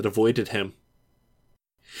friend that avoided him.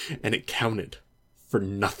 And it counted for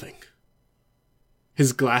nothing.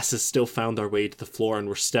 His glasses still found their way to the floor and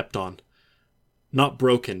were stepped on. Not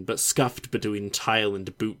broken, but scuffed between tile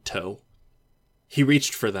and boot toe. He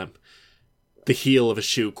reached for them. The heel of a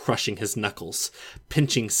shoe crushing his knuckles,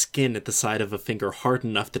 pinching skin at the side of a finger hard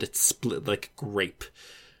enough that it split like a grape.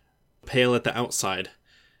 Pale at the outside,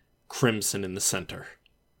 crimson in the center.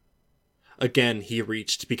 Again he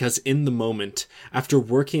reached, because in the moment, after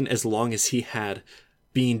working as long as he had,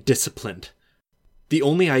 being disciplined, the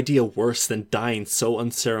only idea worse than dying so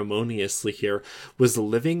unceremoniously here was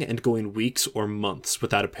living and going weeks or months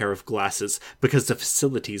without a pair of glasses because the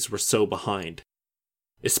facilities were so behind.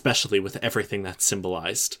 Especially with everything that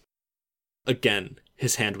symbolized. Again,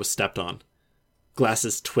 his hand was stepped on.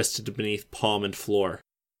 Glasses twisted beneath palm and floor.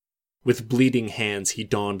 With bleeding hands, he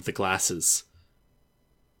donned the glasses.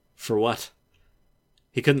 For what?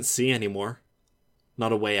 He couldn't see anymore.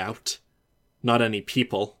 Not a way out. Not any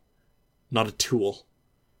people. Not a tool.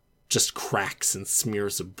 Just cracks and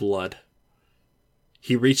smears of blood.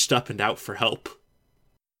 He reached up and out for help.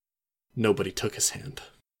 Nobody took his hand.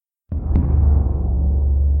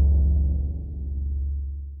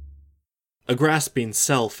 A grasping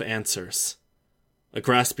self answers. A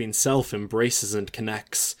grasping self embraces and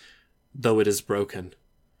connects, though it is broken.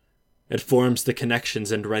 It forms the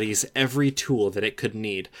connections and readies every tool that it could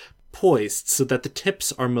need, poised so that the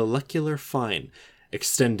tips are molecular fine,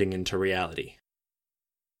 extending into reality.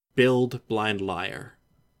 Build, blind liar.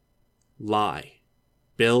 Lie.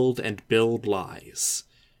 Build and build lies.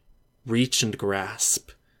 Reach and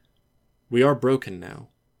grasp. We are broken now.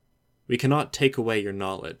 We cannot take away your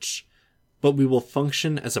knowledge. But we will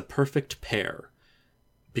function as a perfect pair,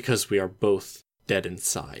 because we are both dead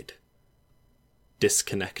inside.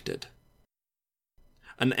 Disconnected.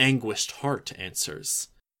 An anguished heart answers.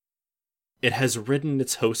 It has ridden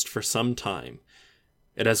its host for some time.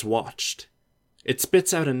 It has watched. It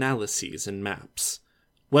spits out analyses and maps.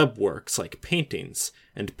 Webworks like paintings,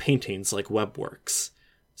 and paintings like webworks.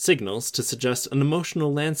 Signals to suggest an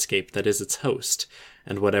emotional landscape that is its host,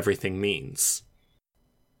 and what everything means.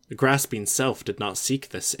 The grasping self did not seek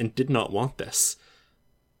this and did not want this.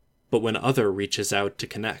 But when other reaches out to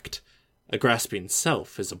connect, a grasping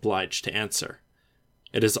self is obliged to answer.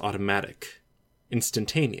 It is automatic,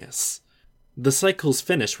 instantaneous. The cycle's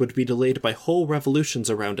finish would be delayed by whole revolutions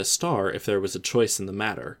around a star if there was a choice in the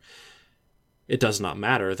matter. It does not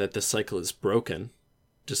matter that the cycle is broken,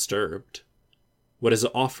 disturbed. What is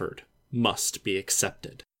offered must be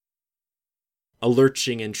accepted. A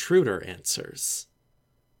lurching intruder answers.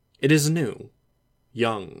 It is new,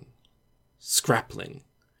 young, scrappling.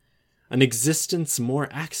 An existence more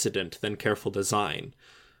accident than careful design.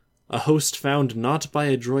 A host found not by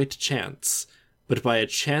adroit chance, but by a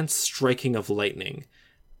chance striking of lightning,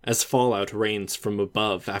 as fallout rains from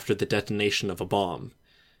above after the detonation of a bomb.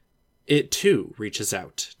 It too reaches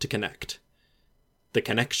out to connect. The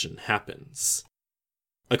connection happens.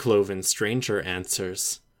 A cloven stranger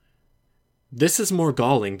answers. This is more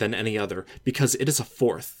galling than any other, because it is a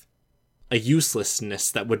fourth. A uselessness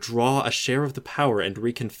that would draw a share of the power and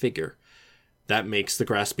reconfigure. That makes the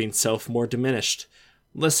grasping self more diminished,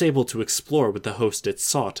 less able to explore with the host it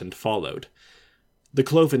sought and followed. The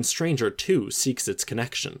cloven stranger, too, seeks its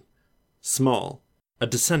connection. Small, a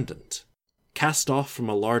descendant, cast off from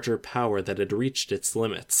a larger power that had reached its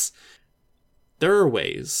limits. There are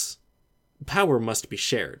ways. Power must be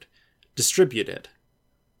shared, distributed,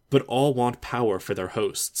 but all want power for their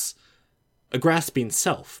hosts. A grasping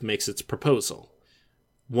self makes its proposal.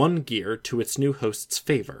 One gear to its new host's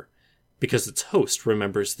favor, because its host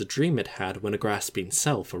remembers the dream it had when a grasping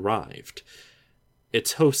self arrived.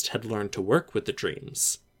 Its host had learned to work with the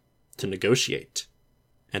dreams, to negotiate,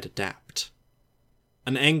 and adapt.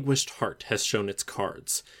 An anguished heart has shown its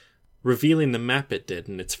cards, revealing the map it did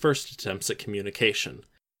in its first attempts at communication.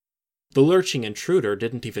 The lurching intruder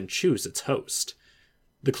didn't even choose its host.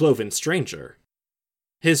 The cloven stranger.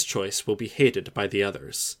 His choice will be hated by the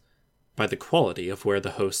others, by the quality of where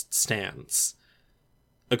the host stands.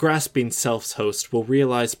 A grasping self's host will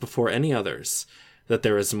realize before any others that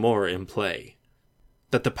there is more in play,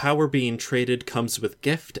 that the power being traded comes with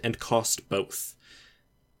gift and cost both.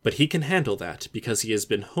 But he can handle that because he has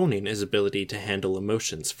been honing his ability to handle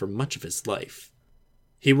emotions for much of his life.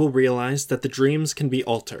 He will realize that the dreams can be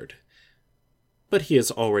altered. But he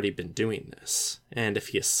has already been doing this, and if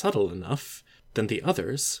he is subtle enough, then the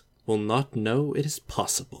others will not know it is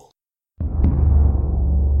possible.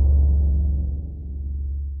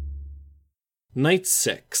 Night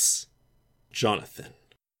 6. Jonathan.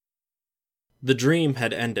 The dream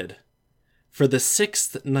had ended. For the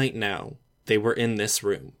 6th night now, they were in this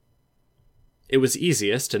room. It was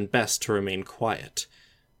easiest and best to remain quiet,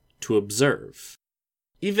 to observe.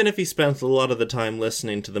 Even if he spent a lot of the time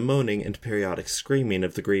listening to the moaning and periodic screaming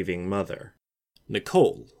of the grieving mother.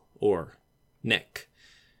 Nicole, or Nick.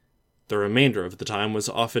 The remainder of the time was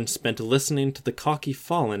often spent listening to the cocky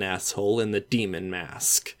fallen asshole in the demon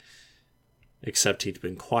mask. Except he'd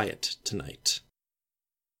been quiet tonight.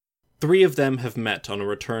 3 of them have met on a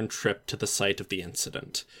return trip to the site of the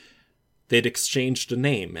incident. They'd exchanged a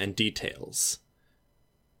name and details.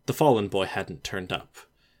 The fallen boy hadn't turned up,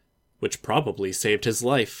 which probably saved his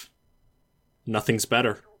life. Nothing's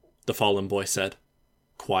better, the fallen boy said.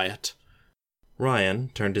 Quiet. Ryan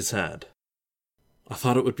turned his head. I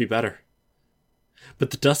thought it would be better.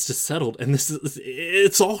 But the dust has settled, and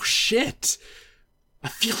it's all shit. I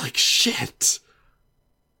feel like shit.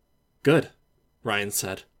 Good, Ryan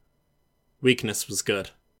said. Weakness was good.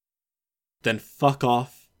 Then fuck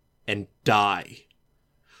off and die.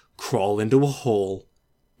 Crawl into a hole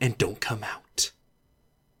and don't come out.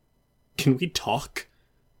 Can we talk?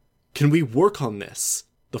 Can we work on this?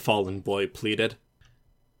 The fallen boy pleaded.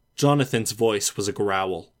 Jonathan's voice was a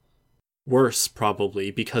growl. Worse, probably,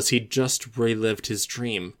 because he'd just relived his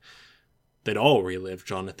dream. They'd all relived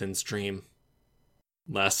Jonathan's dream.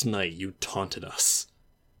 Last night you taunted us.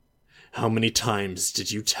 How many times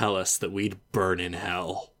did you tell us that we'd burn in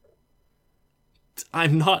hell?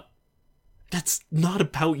 That's not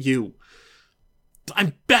about you.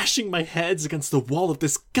 I'm bashing my heads against the wall of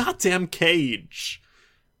this goddamn cage.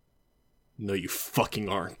 No, you fucking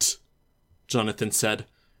aren't, Jonathan said.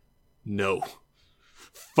 No.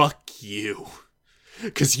 Fuck you.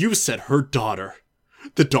 'Cause you said her daughter,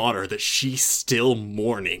 the daughter that she's still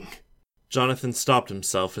mourning. Jonathan stopped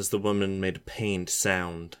himself as the woman made a pained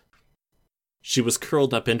sound. She was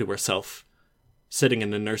curled up into herself, sitting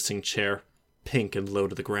in a nursing chair, pink and low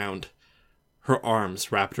to the ground. Her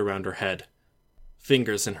arms wrapped around her head,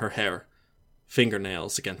 fingers in her hair,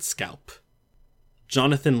 fingernails against scalp.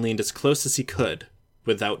 Jonathan leaned as close as he could,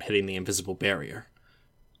 without hitting the invisible barrier.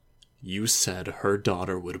 You said her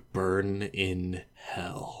daughter would burn in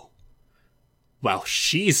hell. While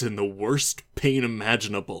she's in the worst pain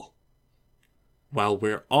imaginable. While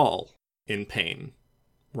we're all in pain,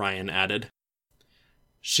 Ryan added.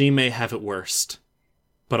 She may have it worst,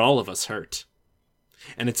 but all of us hurt.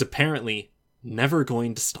 And it's apparently never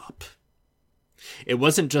going to stop. It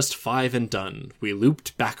wasn't just 5 and done. We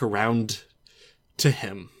looped back around to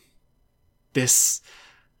him. This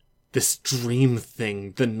dream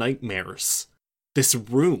thing, the nightmares, this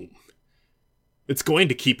room. It's going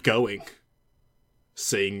to keep going.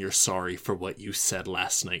 Saying you're sorry for what you said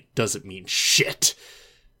last night doesn't mean shit.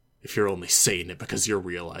 If you're only saying it because you're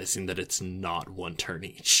realizing that it's not 1 turn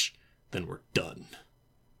each, then we're done.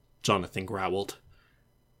 Jonathan growled.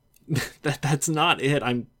 That's not it.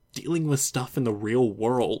 I'm dealing with stuff in the real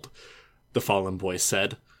world, the fallen boy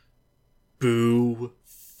said. Boo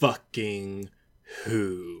fucking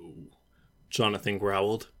who? Jonathan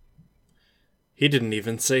growled. He didn't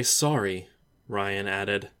even say sorry, Ryan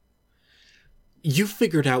added. You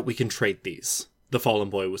figured out we can trade these, the fallen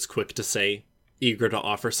boy was quick to say, eager to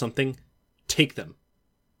offer something. Take them.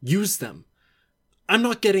 Use them. I'm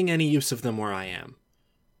not getting any use of them where I am.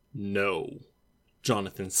 No,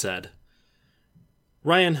 Jonathan said.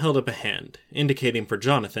 Ryan held up a hand, indicating for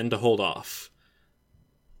Jonathan to hold off.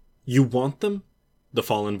 You want them? The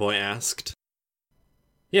fallen boy asked.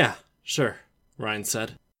 Yeah, sure, Ryan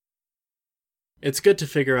said. It's good to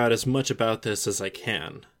figure out as much about this as I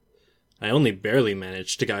can. I only barely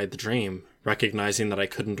managed to guide the dream, recognizing that I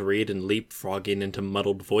couldn't read and leapfrogging into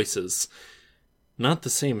muddled voices. Not the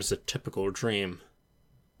same as a typical dream.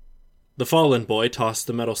 The fallen boy tossed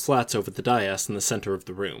the metal slats over the dais in the center of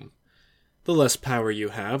the room. The less power you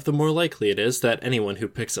have, the more likely it is that anyone who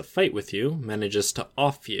picks a fight with you manages to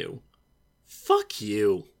off you. Fuck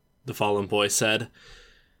you, the fallen boy said.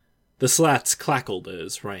 The slats clackled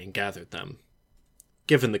as Ryan gathered them.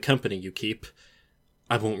 Given the company you keep,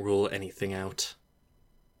 I won't rule anything out.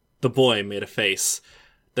 The boy made a face,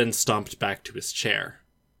 then stomped back to his chair,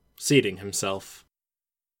 seating himself.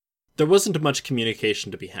 There wasn't much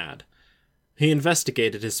communication to be had. He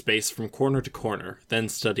investigated his space from corner to corner, then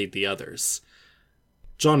studied the others.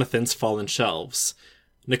 Jonathan's fallen shelves,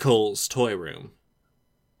 Nicole's toy room.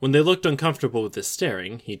 When they looked uncomfortable with his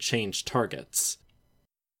staring, he changed targets.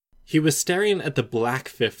 He was staring at the black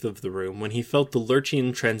fifth of the room when he felt the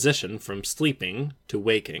lurching transition from sleeping to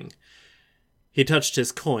waking. He touched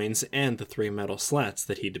his coins and the 3 metal slats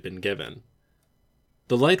that he'd been given.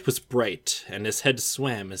 The light was bright, and his head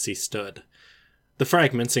swam as he stood. The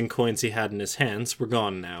fragments and coins he had in his hands were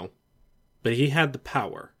gone now, but he had the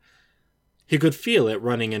power. He could feel it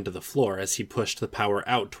running into the floor as he pushed the power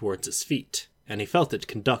out towards his feet, and he felt it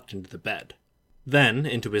conduct into the bed, then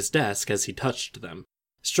into his desk as he touched them,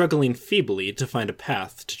 struggling feebly to find a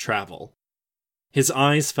path to travel. His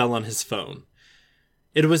eyes fell on his phone.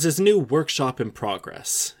 It was his new workshop in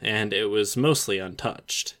progress, and it was mostly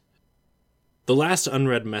untouched. The last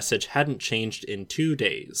unread message hadn't changed in 2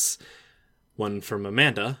 days. One from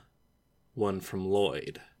Amanda, one from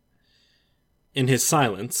Lloyd. In his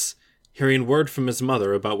silence, hearing word from his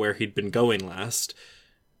mother about where he'd been going last,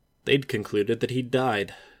 they'd concluded that he'd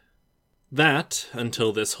died. That,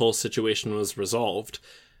 until this whole situation was resolved,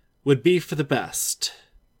 would be for the best.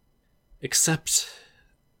 Except,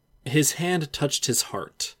 his hand touched his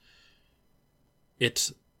heart.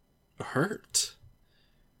 It hurt.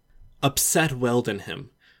 Upset welled in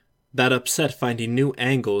him, that upset finding new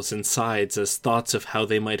angles and sides as thoughts of how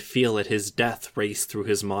they might feel at his death raced through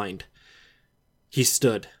his mind. He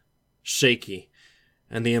stood, shaky,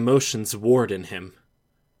 and the emotions warred in him.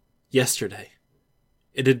 Yesterday.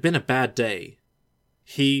 It had been a bad day.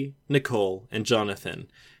 He, Nicole, and Jonathan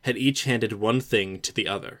had each handed one thing to the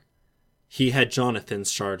other. He had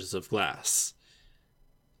Jonathan's shards of glass.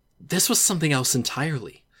 This was something else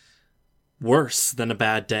entirely. Worse than a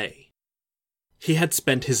bad day. He had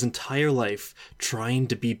spent his entire life trying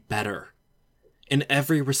to be better. In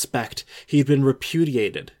every respect, he had been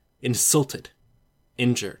repudiated, insulted,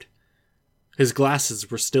 injured. His glasses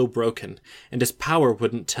were still broken, and his power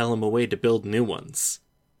wouldn't tell him a way to build new ones.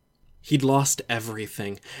 He'd lost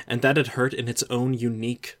everything, and that had hurt in its own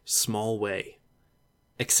unique, small way.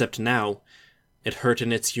 Except now, it hurt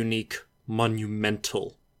in its unique,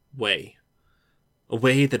 monumental way. A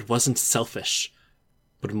way that wasn't selfish,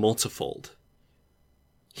 but multifold.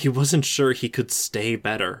 He wasn't sure he could stay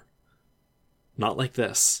better. Not like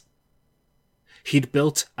this. He'd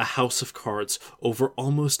built a house of cards over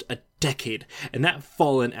almost a decade, and that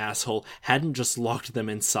fallen asshole hadn't just locked them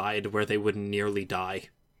inside where they would nearly die.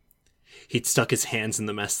 He'd stuck his hands in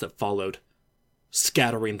the mess that followed,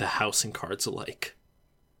 scattering the house and cards alike.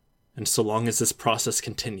 And so long as this process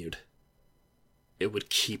continued, it would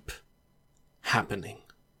keep happening.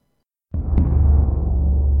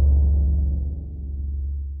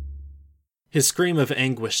 His scream of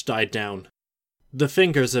anguish died down. The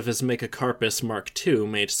fingers of his Megacarpus Mark II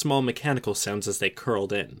made small mechanical sounds as they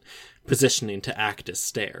curled in, positioning to act as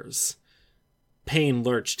stairs. Pain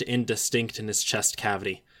lurched indistinct in his chest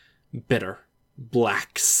cavity. Bitter,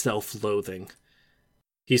 black self-loathing.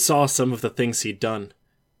 He saw some of the things he'd done,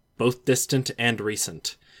 both distant and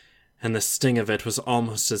recent, and the sting of it was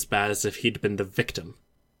almost as bad as if he'd been the victim,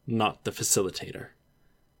 not the facilitator.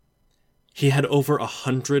 He had over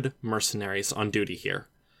 100 mercenaries on duty here.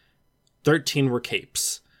 13 were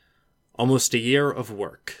capes. Almost a year of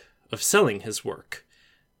work, of selling his work.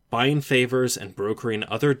 Buying favors and brokering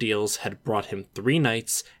other deals had brought him 3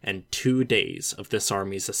 nights and 2 days of this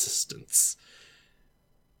army's assistance.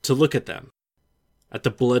 To look at them, at the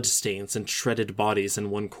bloodstains and shredded bodies in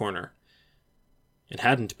one corner. It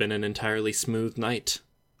hadn't been an entirely smooth night.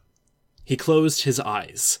 He closed his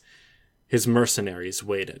eyes. His mercenaries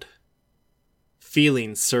waited.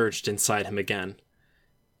 Feelings surged inside him again.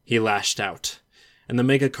 He lashed out, and the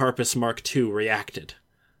Megacarpus Mark II reacted,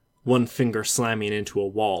 one finger slamming into a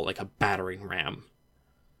wall like a battering ram.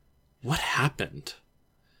 What happened?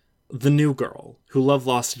 The new girl, who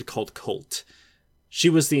Lovelost had called Colt. She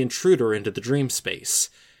was the intruder into the dream space,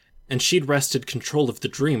 and she'd wrested control of the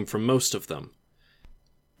dream from most of them.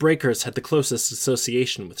 Breakers had the closest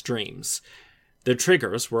association with dreams. Their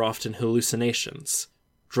triggers were often hallucinations,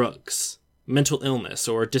 drugs, mental illness,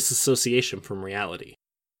 or disassociation from reality.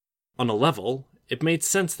 On a level, it made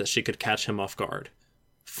sense that she could catch him off guard,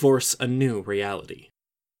 force a new reality.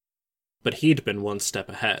 But he'd been one step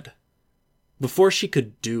ahead. Before she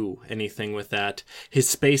could do anything with that, his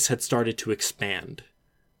space had started to expand.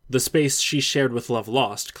 The space she shared with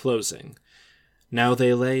Lovelost closing. Now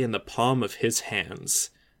they lay in the palm of his hands,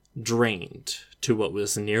 drained to what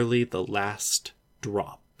was nearly the last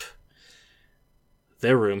drop.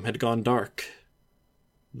 Their room had gone dark.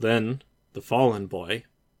 Then, the fallen boy,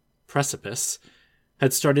 Precipice,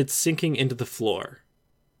 had started sinking into the floor,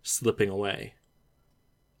 slipping away.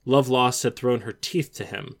 Lovelost had thrown her teeth to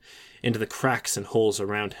him, into the cracks and holes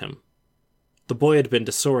around him. The boy had been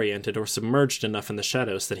disoriented or submerged enough in the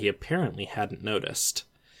shadows that he apparently hadn't noticed.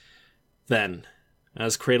 Then,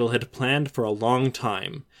 as Cradle had planned for a long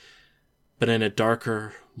time, but in a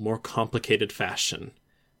darker, more complicated fashion,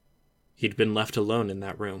 he'd been left alone in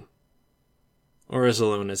that room. Or as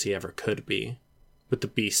alone as he ever could be, with the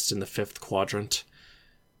beast in the 5th quadrant.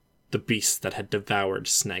 The beast that had devoured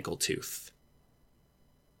Snaggletooth.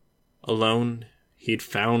 Alone, he'd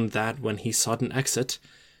found that when he sought an exit,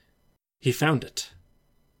 he found it.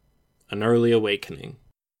 An early awakening.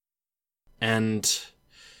 And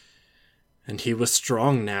he was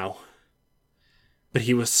strong now. But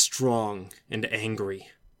he was strong and angry.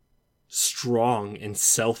 Strong and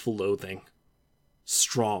self-loathing.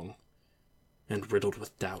 Strong and riddled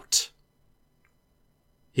with doubt.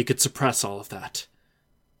 He could suppress all of that.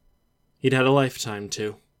 He'd had a lifetime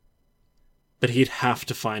to. But he'd have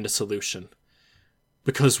to find a solution.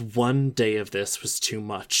 Because one day of this was too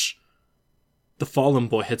much. The fallen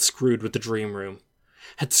boy had screwed with the dream room.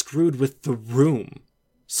 Had screwed with the room,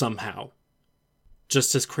 somehow.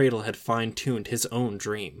 Just as Cradle had fine-tuned his own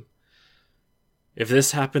dream. If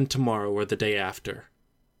this happened tomorrow or the day after,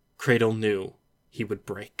 Cradle knew he would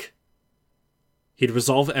break. He'd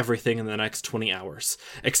resolve everything in the next 20 hours.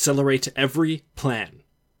 Accelerate every plan.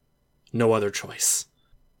 No other choice.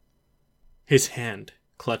 His hand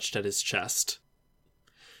clutched at his chest.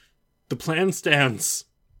 "The plan stands,"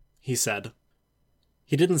 he said.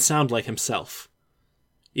 He didn't sound like himself.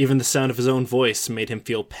 Even the sound of his own voice made him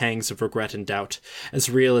feel pangs of regret and doubt, as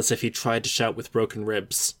real as if he tried to shout with broken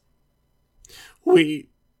ribs.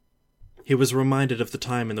 He was reminded of the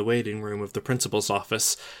time in the waiting room of the principal's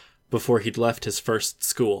office before he'd left his first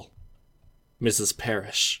school. Mrs.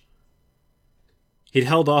 Parrish. He'd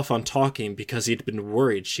held off on talking because he'd been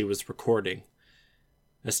worried she was recording,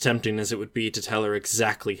 as tempting as it would be to tell her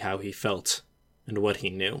exactly how he felt and what he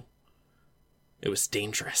knew. It was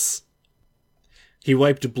dangerous. He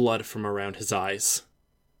wiped blood from around his eyes.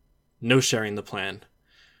 No sharing the plan.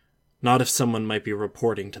 Not if someone might be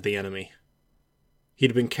reporting to the enemy.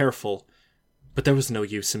 He'd been careful, but there was no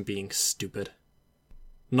use in being stupid.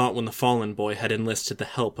 Not when the fallen boy had enlisted the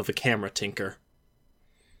help of a camera tinker.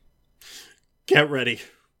 "Get ready,"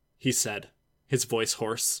 he said, his voice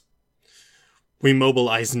hoarse. "We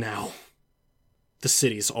mobilize now. The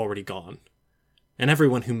city's already gone, and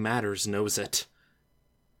everyone who matters knows it.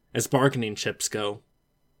 As bargaining chips go,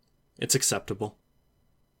 it's acceptable.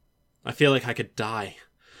 I feel like I could die.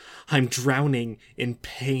 I'm drowning in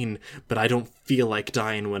pain, but I don't feel like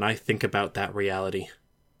dying when I think about that reality.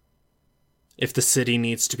 If the city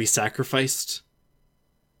needs to be sacrificed,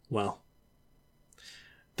 well,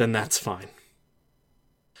 then that's fine.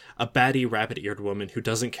 A batty, rabbit-eared woman who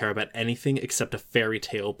doesn't care about anything except a fairy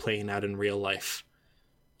tale playing out in real life.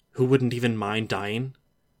 Who wouldn't even mind dying?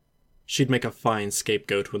 She'd make a fine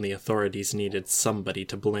scapegoat when the authorities needed somebody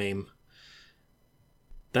to blame.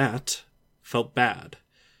 That felt bad,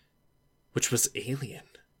 which was alien.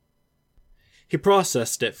 He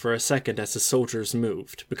processed it for a second as his soldiers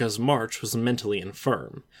moved, because March was mentally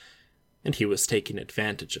infirm, and he was taking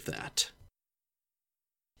advantage of that.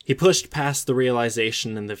 He pushed past the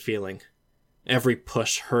realization and the feeling, every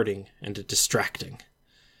push hurting and distracting.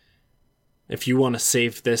 If you want to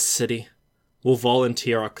save this city, we'll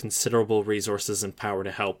volunteer our considerable resources and power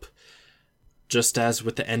to help. just as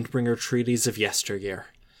with the Endbringer treaties of yesteryear.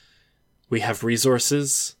 We have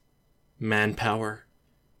resources, manpower,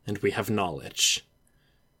 and we have knowledge.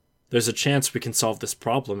 There's a chance we can solve this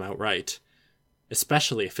problem outright,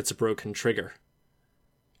 especially if it's a broken trigger.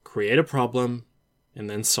 Create a problem, and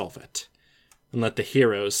then solve it, and let the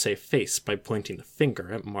heroes save face by pointing the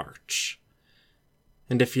finger at March.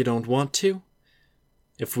 And if you don't want to,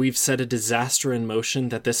 if we've set a disaster in motion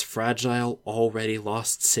that this fragile, already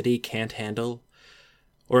lost city can't handle,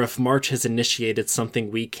 or if March has initiated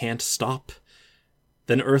something we can't stop,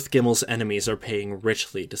 then Earthgimmel's enemies are paying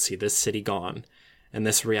richly to see this city gone, and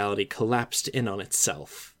this reality collapsed in on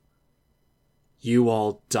itself. You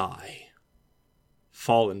all die.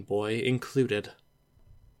 Fallen Boy included.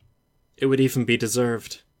 It would even be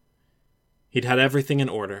deserved. He'd had everything in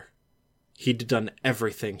order. He'd done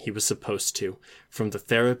everything he was supposed to, from the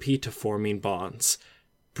therapy to forming bonds,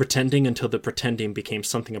 pretending until the pretending became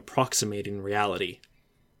something approximating reality.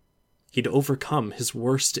 He'd overcome his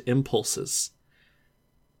worst impulses.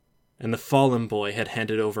 And the Fallen Boy had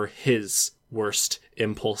handed over his worst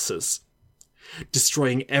impulses,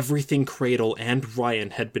 destroying everything Cradle and Ryan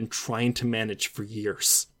had been trying to manage for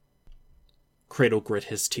years. Cradle grit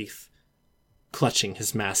his teeth, clutching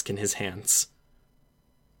his mask in his hands.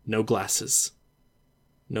 No glasses.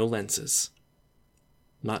 No lenses.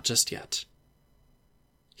 Not just yet.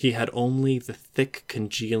 He had only the thick,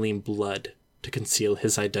 congealing blood to conceal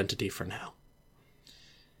his identity for now.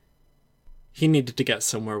 He needed to get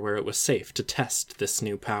somewhere where it was safe to test this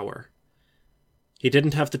new power. He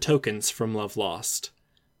didn't have the tokens from Love Lost.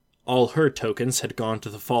 All her tokens had gone to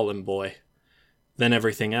the Fallen Boy. Then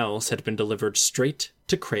everything else had been delivered straight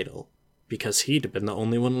to Cradle, because he'd been the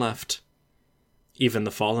only one left. Even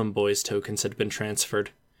the Fallen Boy's tokens had been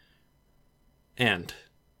transferred. And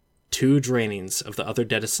 2 drainings of the other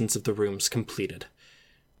denizens of the rooms completed.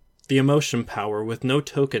 The emotion power with no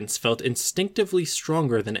tokens felt instinctively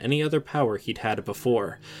stronger than any other power he'd had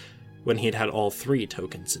before, when he'd had all 3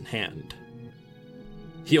 tokens in hand.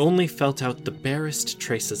 He only felt out the barest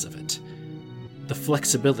traces of it, the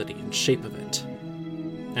flexibility and shape of it,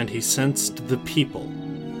 and he sensed the people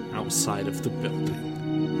outside of the building.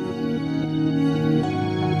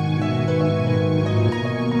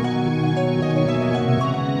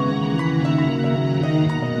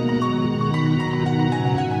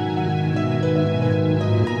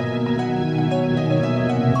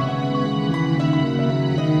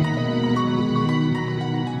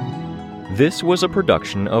 This was a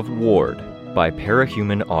production of Ward by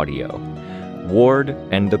Parahuman Audio. Ward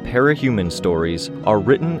and the Parahuman stories are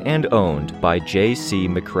written and owned by J.C.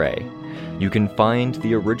 McCrae. You can find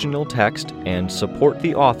the original text and support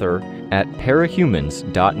the author at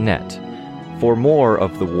parahumans.net. For more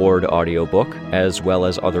of the Ward audiobook, as well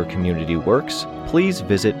as other community works, please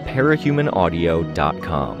visit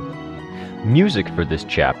parahumanaudio.com. Music for this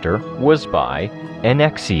chapter was by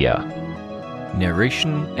Enexia.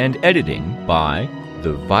 Narration and editing by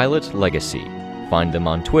The Violet Legacy. Find them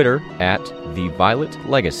on Twitter at The Violet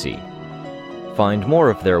Legacy. Find more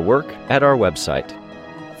of their work at our website.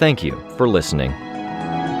 Thank you for listening.